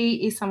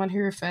she is someone who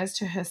refers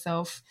to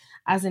herself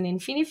as an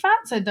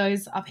Infinifat. So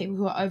those are people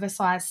who are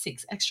oversized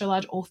 6 extra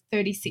large or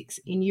 36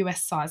 in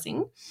US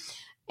sizing.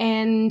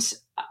 And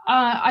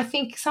I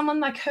think someone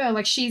like her,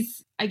 like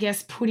she's, I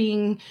guess,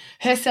 putting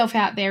herself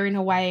out there in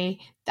a way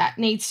that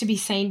needs to be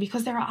seen,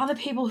 because there are other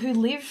people who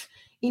live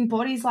in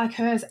bodies like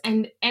hers.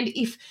 And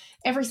if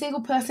every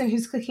single person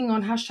who's clicking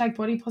on hashtag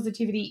body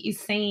positivity is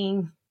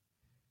seeing,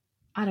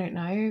 I don't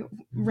know,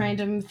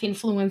 random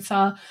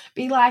influencer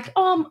be like,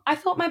 I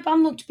thought my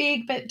bum looked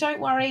big, but don't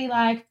worry,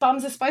 like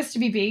bums are supposed to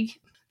be big.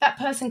 That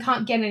person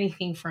can't get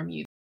anything from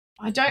you.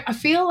 I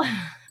feel,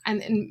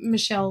 and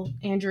Michelle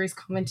Andrews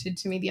commented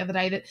to me the other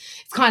day that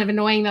it's kind of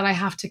annoying that I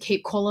have to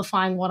keep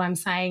qualifying what I'm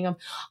saying.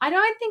 I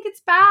don't think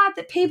it's bad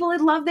that people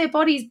love their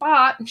bodies,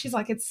 but, and she's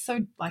like, it's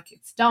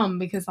dumb,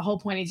 because the whole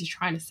point is you're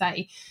trying to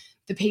say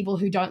the people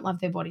who don't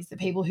love their bodies, the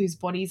people whose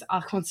bodies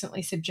are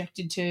constantly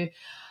subjected to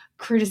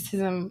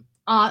criticism,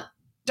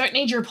 don't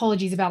need your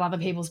apologies about other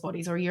people's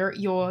bodies, or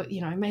you're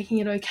making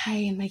it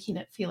okay and making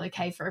it feel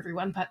okay for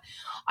everyone. But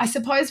I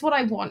suppose what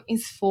I want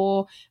is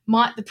for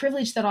the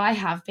privilege that I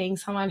have, being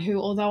someone who,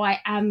 although I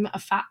am a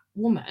fat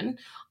woman,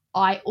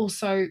 I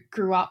also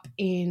grew up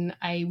in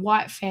a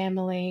white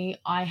family.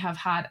 I have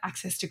had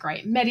access to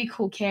great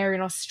medical care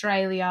in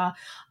Australia.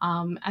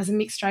 As a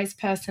mixed race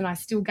person, I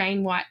still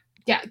gain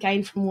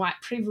from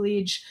white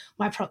privilege.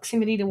 My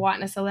proximity to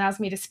whiteness allows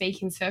me to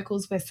speak in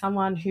circles where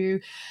someone who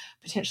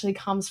potentially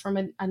comes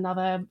from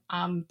another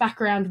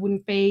background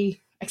wouldn't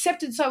be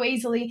accepted so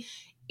easily.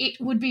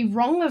 It would be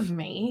wrong of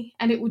me,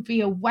 and it would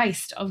be a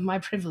waste of my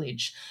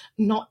privilege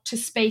not to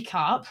speak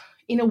up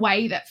in a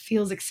way that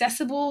feels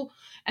accessible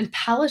and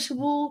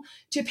palatable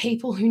to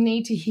people who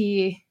need to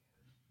hear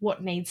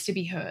what needs to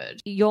be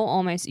heard.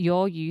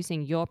 You're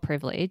using your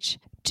privilege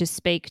to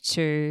speak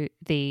to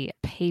the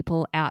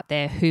people out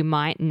there who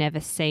might never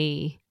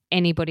see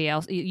anybody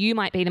else. You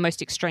might be the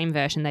most extreme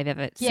version they've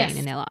ever seen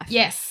in their life.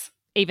 Yes.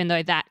 Even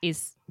though that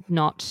is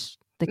not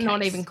the case.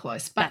 Not even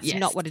close. But that's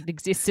not what it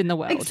exists in the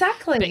world.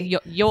 Exactly.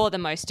 But you're the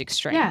most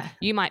extreme. Yeah.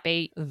 You might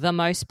be the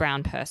most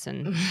brown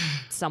person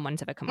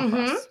someone's ever come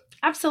across.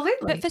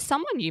 Absolutely. But for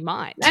someone you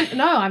might. And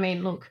no, I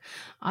mean, look,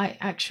 I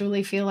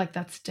actually feel like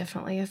that's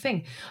definitely a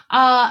thing.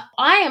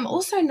 I am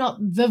also not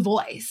the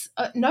voice.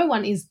 No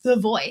one is the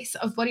voice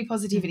of body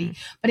positivity.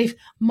 Mm-hmm. But if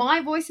my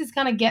voice is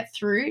going to get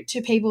through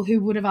to people who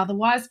would have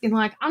otherwise been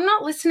like, I'm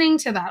not listening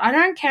to that, I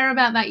don't care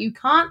about that, you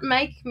can't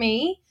make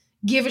me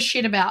give a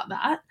shit about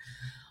that.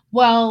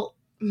 Well,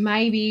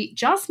 maybe,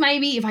 just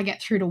maybe, if I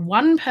get through to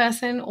one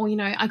person, or,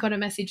 I got a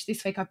message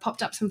this week, I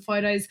popped up some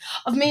photos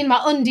of me in my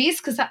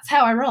undies because that's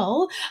how I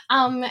roll.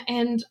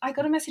 And I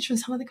got a message from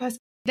someone that goes,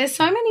 there's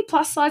so many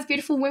plus size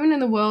beautiful women in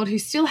the world who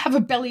still have a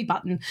belly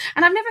button,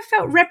 and I've never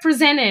felt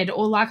represented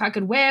or like I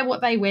could wear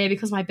what they wear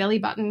because my belly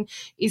button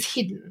is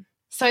hidden.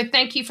 So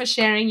thank you for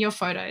sharing your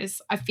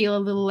photos. I feel a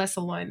little less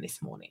alone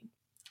this morning.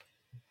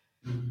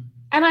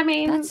 And I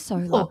mean, that's so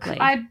look,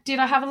 lovely. Did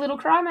I have a little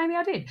cry? Maybe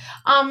I did.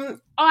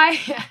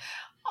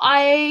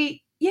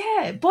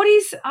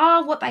 Bodies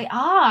are what they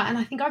are. And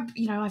I think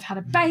I've had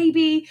a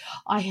baby.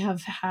 I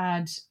have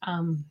had,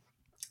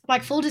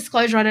 full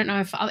disclosure, I don't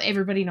know if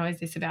everybody knows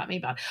this about me,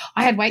 but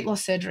I had weight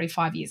loss surgery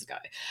 5 years ago.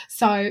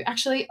 So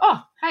actually,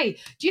 hey,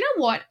 do you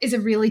know what is a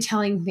really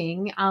telling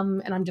thing?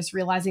 And I'm just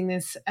realizing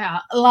this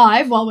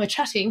live while we're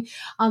chatting.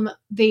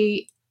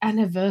 The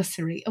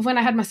anniversary of when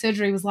I had my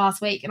surgery was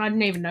last week, and I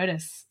didn't even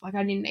notice. I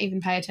didn't even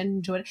pay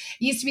attention to it. It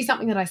used to be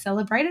something that I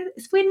celebrated.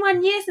 It's been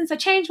 1 year since I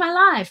changed my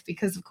life,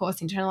 because of course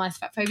internalized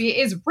fat phobia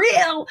is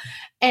real,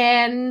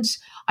 and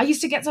I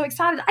used to get so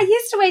excited. I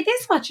used to weigh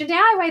this much and now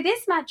I weigh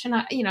this much,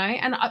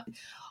 and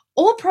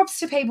all props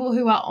to people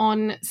who are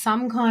on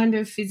some kind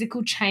of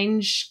physical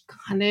change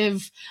kind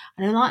of,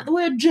 I don't like the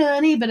word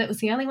journey, but it was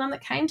the only one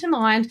that came to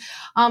mind.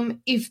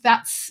 If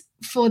that's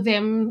for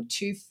them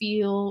to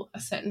feel a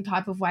certain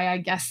type of way, I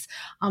guess,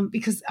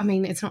 because,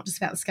 it's not just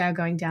about the scale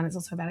going down, it's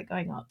also about it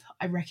going up.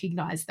 I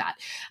recognize that.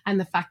 And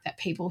the fact that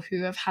people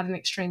who have had an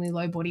extremely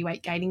low body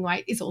weight gaining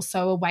weight is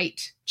also a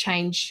weight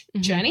change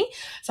journey.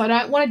 So I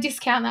don't want to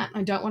discount that.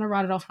 I don't want to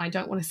write it off. And I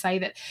don't want to say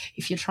that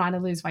if you're trying to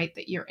lose weight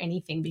that you're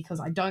anything,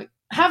 because I don't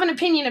have an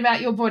opinion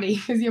about your body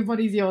because your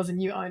body's yours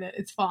and you own it.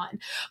 It's fine.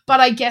 But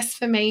I guess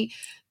for me,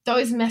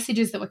 those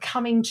messages that were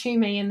coming to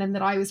me and then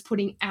that I was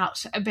putting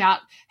out about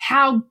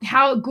how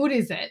good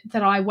is it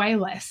that I weigh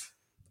less?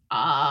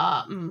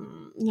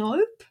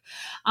 Nope.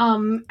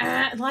 I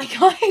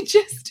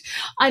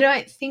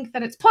don't think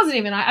that it's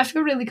positive, and I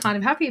feel really kind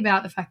of happy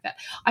about the fact that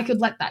I could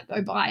let that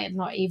go by and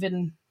not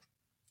even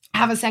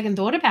have a second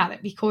thought about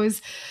it,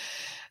 because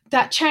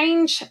that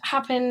change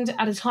happened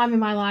at a time in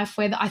my life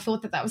where I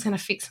thought that was going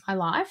to fix my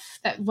life,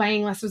 that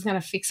weighing less was going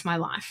to fix my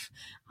life.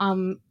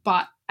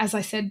 But as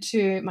I said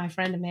to my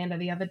friend Amanda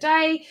the other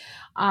day,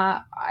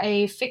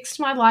 I fixed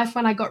my life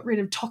when I got rid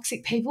of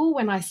toxic people,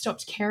 when I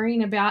stopped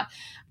caring about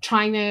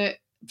trying to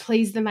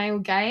please the male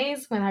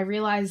gaze, when I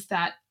realized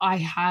that I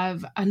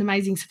have an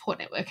amazing support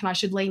network and I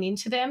should lean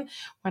into them,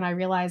 when I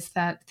realized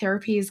that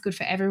therapy is good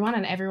for everyone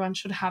and everyone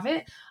should have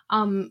it.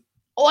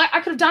 I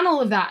could have done all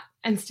of that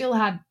and still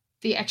had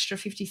the extra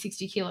 50,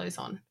 60 kilos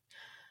on.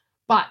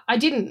 But I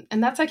didn't,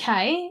 and that's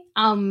okay.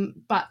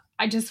 But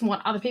I just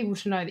want other people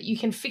to know that you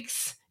can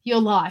fix your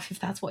life if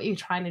that's what you're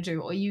trying to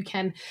do, or you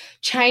can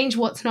change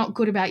what's not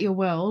good about your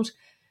world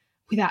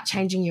without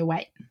changing your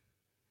weight.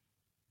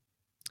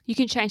 You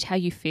can change how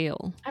you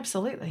feel.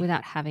 Absolutely.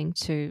 Without having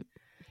to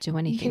do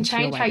anything. You can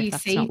change how you see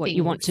things. That's not what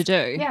you want to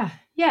do.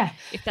 Yeah.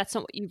 If that's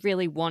not what you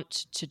really want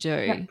to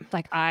do.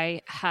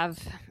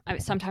 Yep.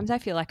 Sometimes I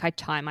feel like I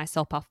tie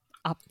myself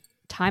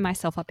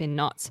up in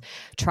knots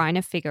trying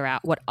to figure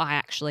out what I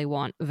actually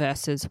want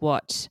versus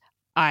what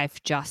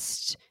I've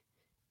just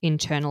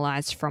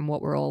internalized from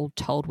what we're all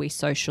told we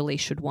socially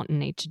should want and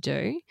need to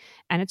do.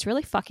 And it's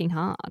really fucking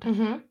hard.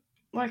 Mm-hmm.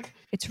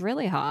 It's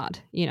really hard,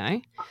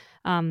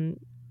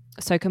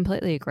 so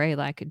completely agree.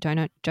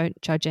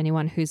 Don't judge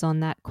anyone who's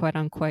on that quote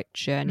unquote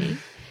journey.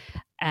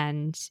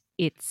 And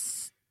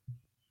it's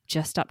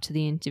just up to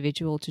the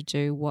individual to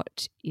do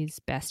what is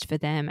best for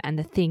them. And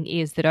the thing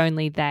is that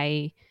only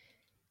they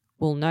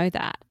will know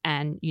that,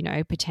 and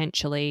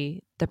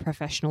potentially the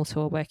professionals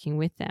who are working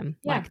with them,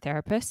 like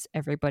therapists.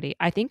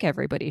 I think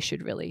everybody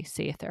should really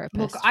see a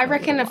therapist. Look, I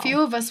reckon a few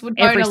of us would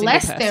go to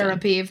less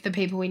therapy if the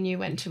people we knew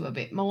went to a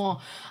bit more.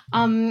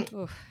 And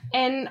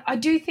I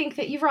do think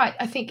that you're right.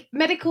 I think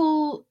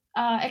medical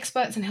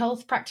experts and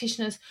health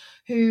practitioners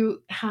who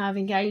have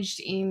engaged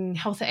in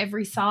health at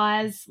every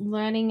size,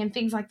 learning and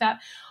things like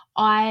that,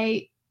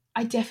 I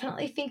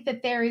definitely think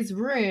that there is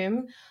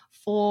room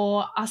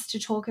for us to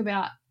talk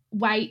about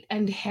weight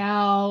and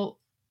how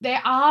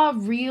there are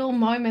real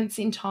moments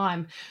in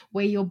time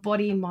where your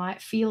body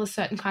might feel a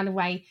certain kind of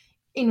way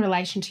in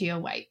relation to your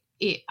weight.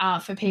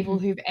 For people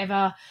who've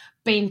ever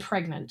been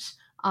pregnant,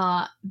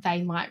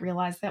 they might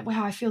realize that,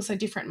 wow, I feel so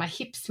different. My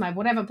hips, my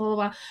whatever, blah,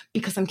 blah, blah,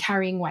 because I'm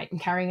carrying weight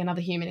and carrying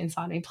another human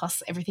inside me,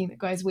 plus everything that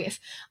goes with,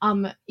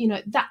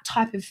 that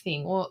type of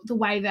thing. Or the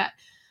way that,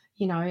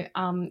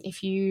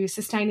 if you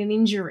sustain an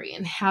injury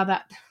and how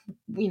that,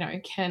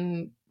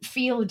 can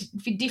feel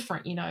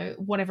different,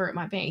 whatever it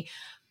might be.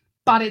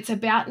 But it's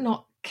about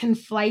not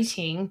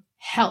conflating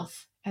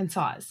health and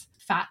size,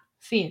 fat,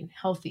 thin,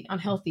 healthy,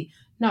 unhealthy.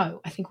 No,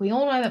 I think we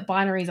all know that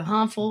binaries are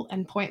harmful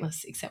and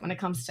pointless, except when it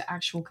comes to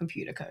actual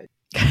computer code.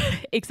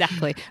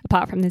 Exactly.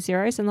 Apart from the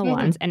zeros and the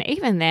ones, and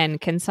even then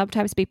can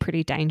sometimes be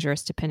pretty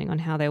dangerous depending on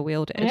how they're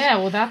wielded. Yeah,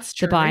 well, that's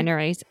true.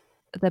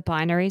 The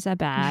binaries are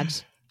bad.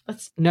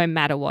 No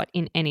matter what,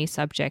 in any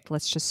subject,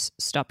 let's just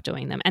stop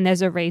doing them. And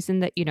there's a reason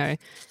that,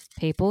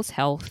 people's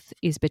health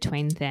is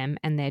between them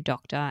and their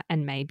doctor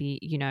and maybe,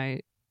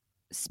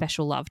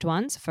 special loved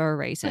ones for a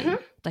reason.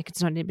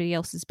 It's not anybody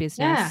else's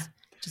business. Yeah.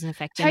 It doesn't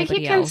affect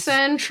anybody else. Take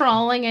your concern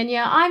trolling and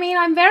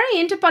I'm very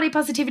into body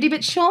positivity,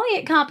 but surely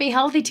it can't be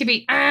healthy to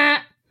be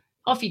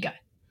off you go.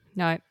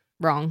 No,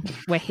 wrong.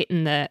 We're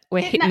hitting the dump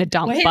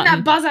button. We're hitting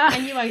that buzzer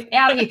and you are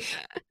out of here.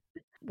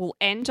 We'll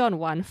end on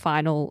one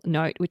final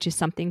note, which is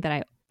something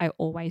that I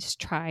always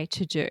try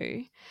to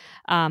do,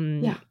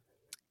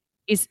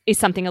 is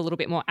something a little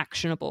bit more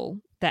actionable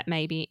that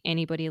maybe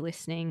anybody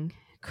listening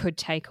could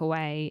take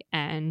away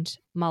and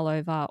mull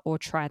over or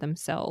try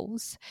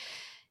themselves.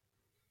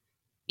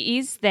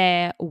 Is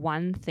there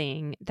one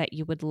thing that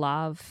you would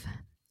love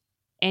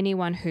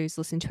anyone who's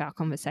listened to our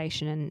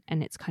conversation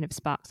and it's kind of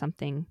sparked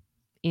something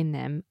in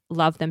them,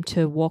 love them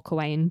to walk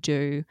away and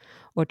do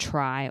or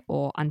try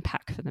or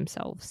unpack for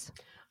themselves?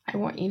 I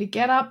want you to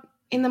get up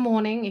in the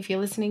morning, if you're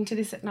listening to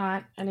this at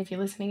night, and if you're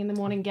listening in the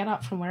morning, get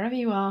up from wherever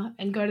you are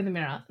and go to the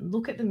mirror,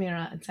 look at the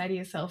mirror and say to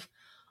yourself,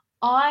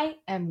 I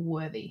am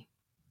worthy.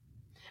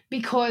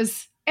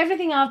 Because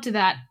everything after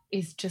that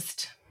is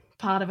just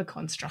part of a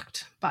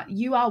construct, but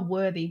you are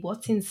worthy.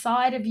 What's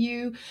inside of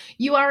you,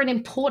 you are an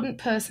important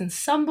person.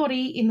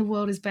 Somebody in the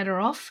world is better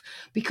off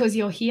because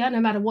you're here, no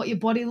matter what your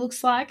body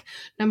looks like,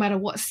 no matter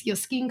what your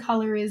skin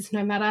color is,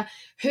 no matter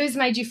who's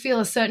made you feel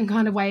a certain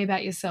kind of way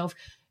about yourself.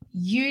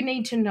 You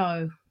need to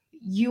know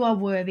you are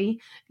worthy,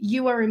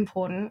 you are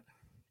important,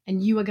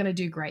 and you are going to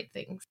do great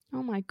things.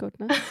 Oh my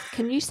goodness.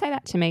 Can you say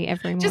that to me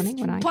every morning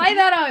when I play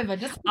that over?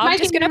 I'm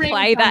just going to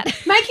play that.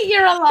 Make it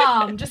your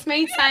alarm. Just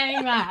me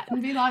saying that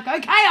and be like,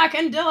 okay, I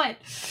can do it.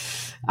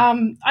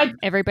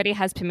 Everybody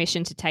has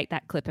permission to take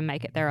that clip and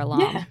make it their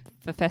alarm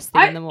for first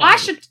thing in the morning. I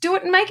should do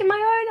it and make it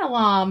my own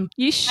alarm.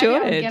 You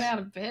should. Maybe I'll get out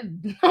of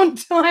bed on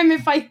time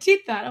if I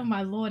did that. Oh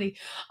my lordy.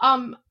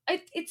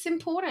 It's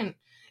important.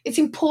 It's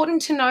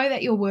important to know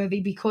that you're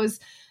worthy, because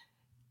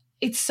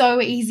it's so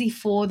easy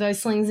for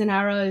those slings and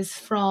arrows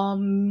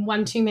from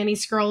one too many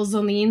scrolls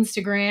on the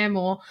Instagram,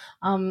 or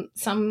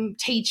some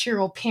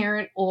teacher or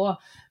parent or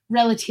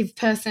relative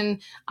person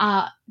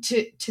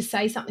to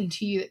say something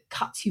to you that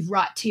cuts you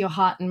right to your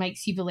heart and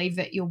makes you believe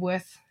that your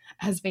worth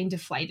has been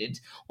deflated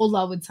or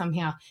lowered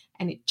somehow,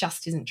 and it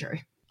just isn't true.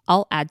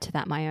 I'll add to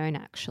that my own,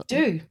 actually.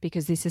 Do.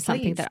 Because this is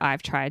something that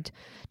I've tried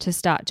to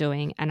start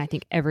doing, and I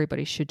think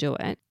everybody should do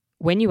it.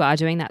 When you are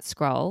doing that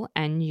scroll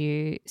and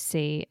you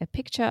see a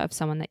picture of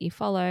someone that you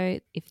follow,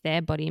 if their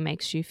body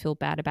makes you feel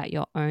bad about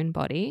your own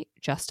body,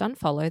 just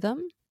unfollow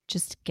them.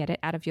 Just get it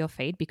out of your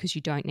feed, because you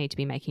don't need to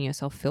be making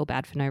yourself feel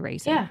bad for no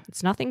reason. Yeah.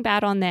 It's nothing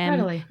bad on them.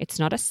 Totally. It's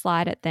not a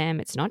slight at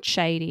them. It's not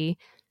shady.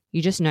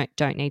 You just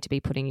don't need to be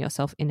putting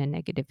yourself in a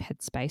negative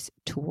headspace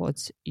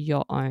towards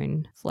your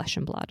own flesh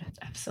and blood.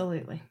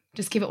 Absolutely.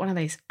 Just give it one of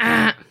these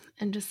and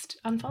just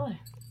unfollow.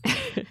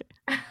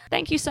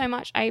 Thank you so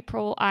much,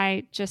 April.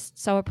 I just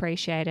so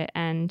appreciate it.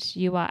 And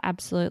you are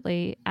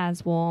absolutely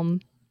as warm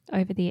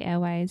over the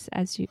airwaves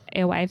as you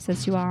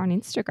are on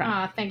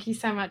Instagram. Thank you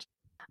so much.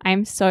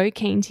 I'm so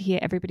keen to hear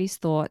everybody's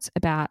thoughts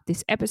about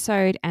this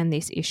episode and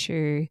this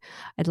issue.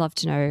 I'd love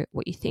to know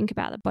what you think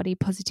about the body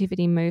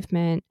positivity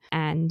movement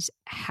and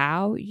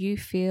how you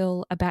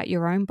feel about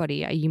your own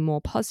body. Are you more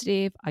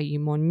positive? Are you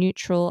more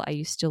neutral? Are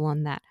you still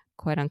on that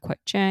quote unquote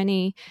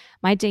journey?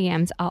 My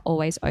DMs are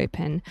always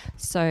open,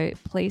 so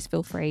please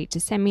feel free to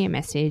send me a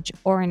message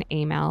or an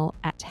email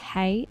at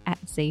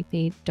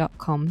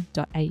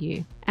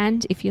hey@zfeed.com.au.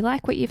 And if you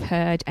like what you've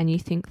heard and you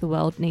think the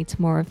world needs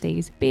more of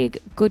these big,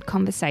 good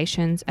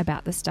conversations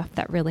about the stuff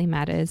that really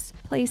matters,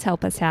 please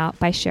help us out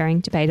by sharing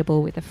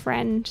Debatable with a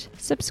friend,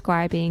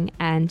 subscribing,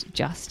 and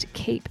just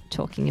keep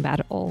talking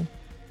about it all.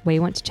 We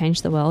want to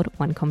change the world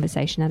one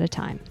conversation at a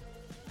time.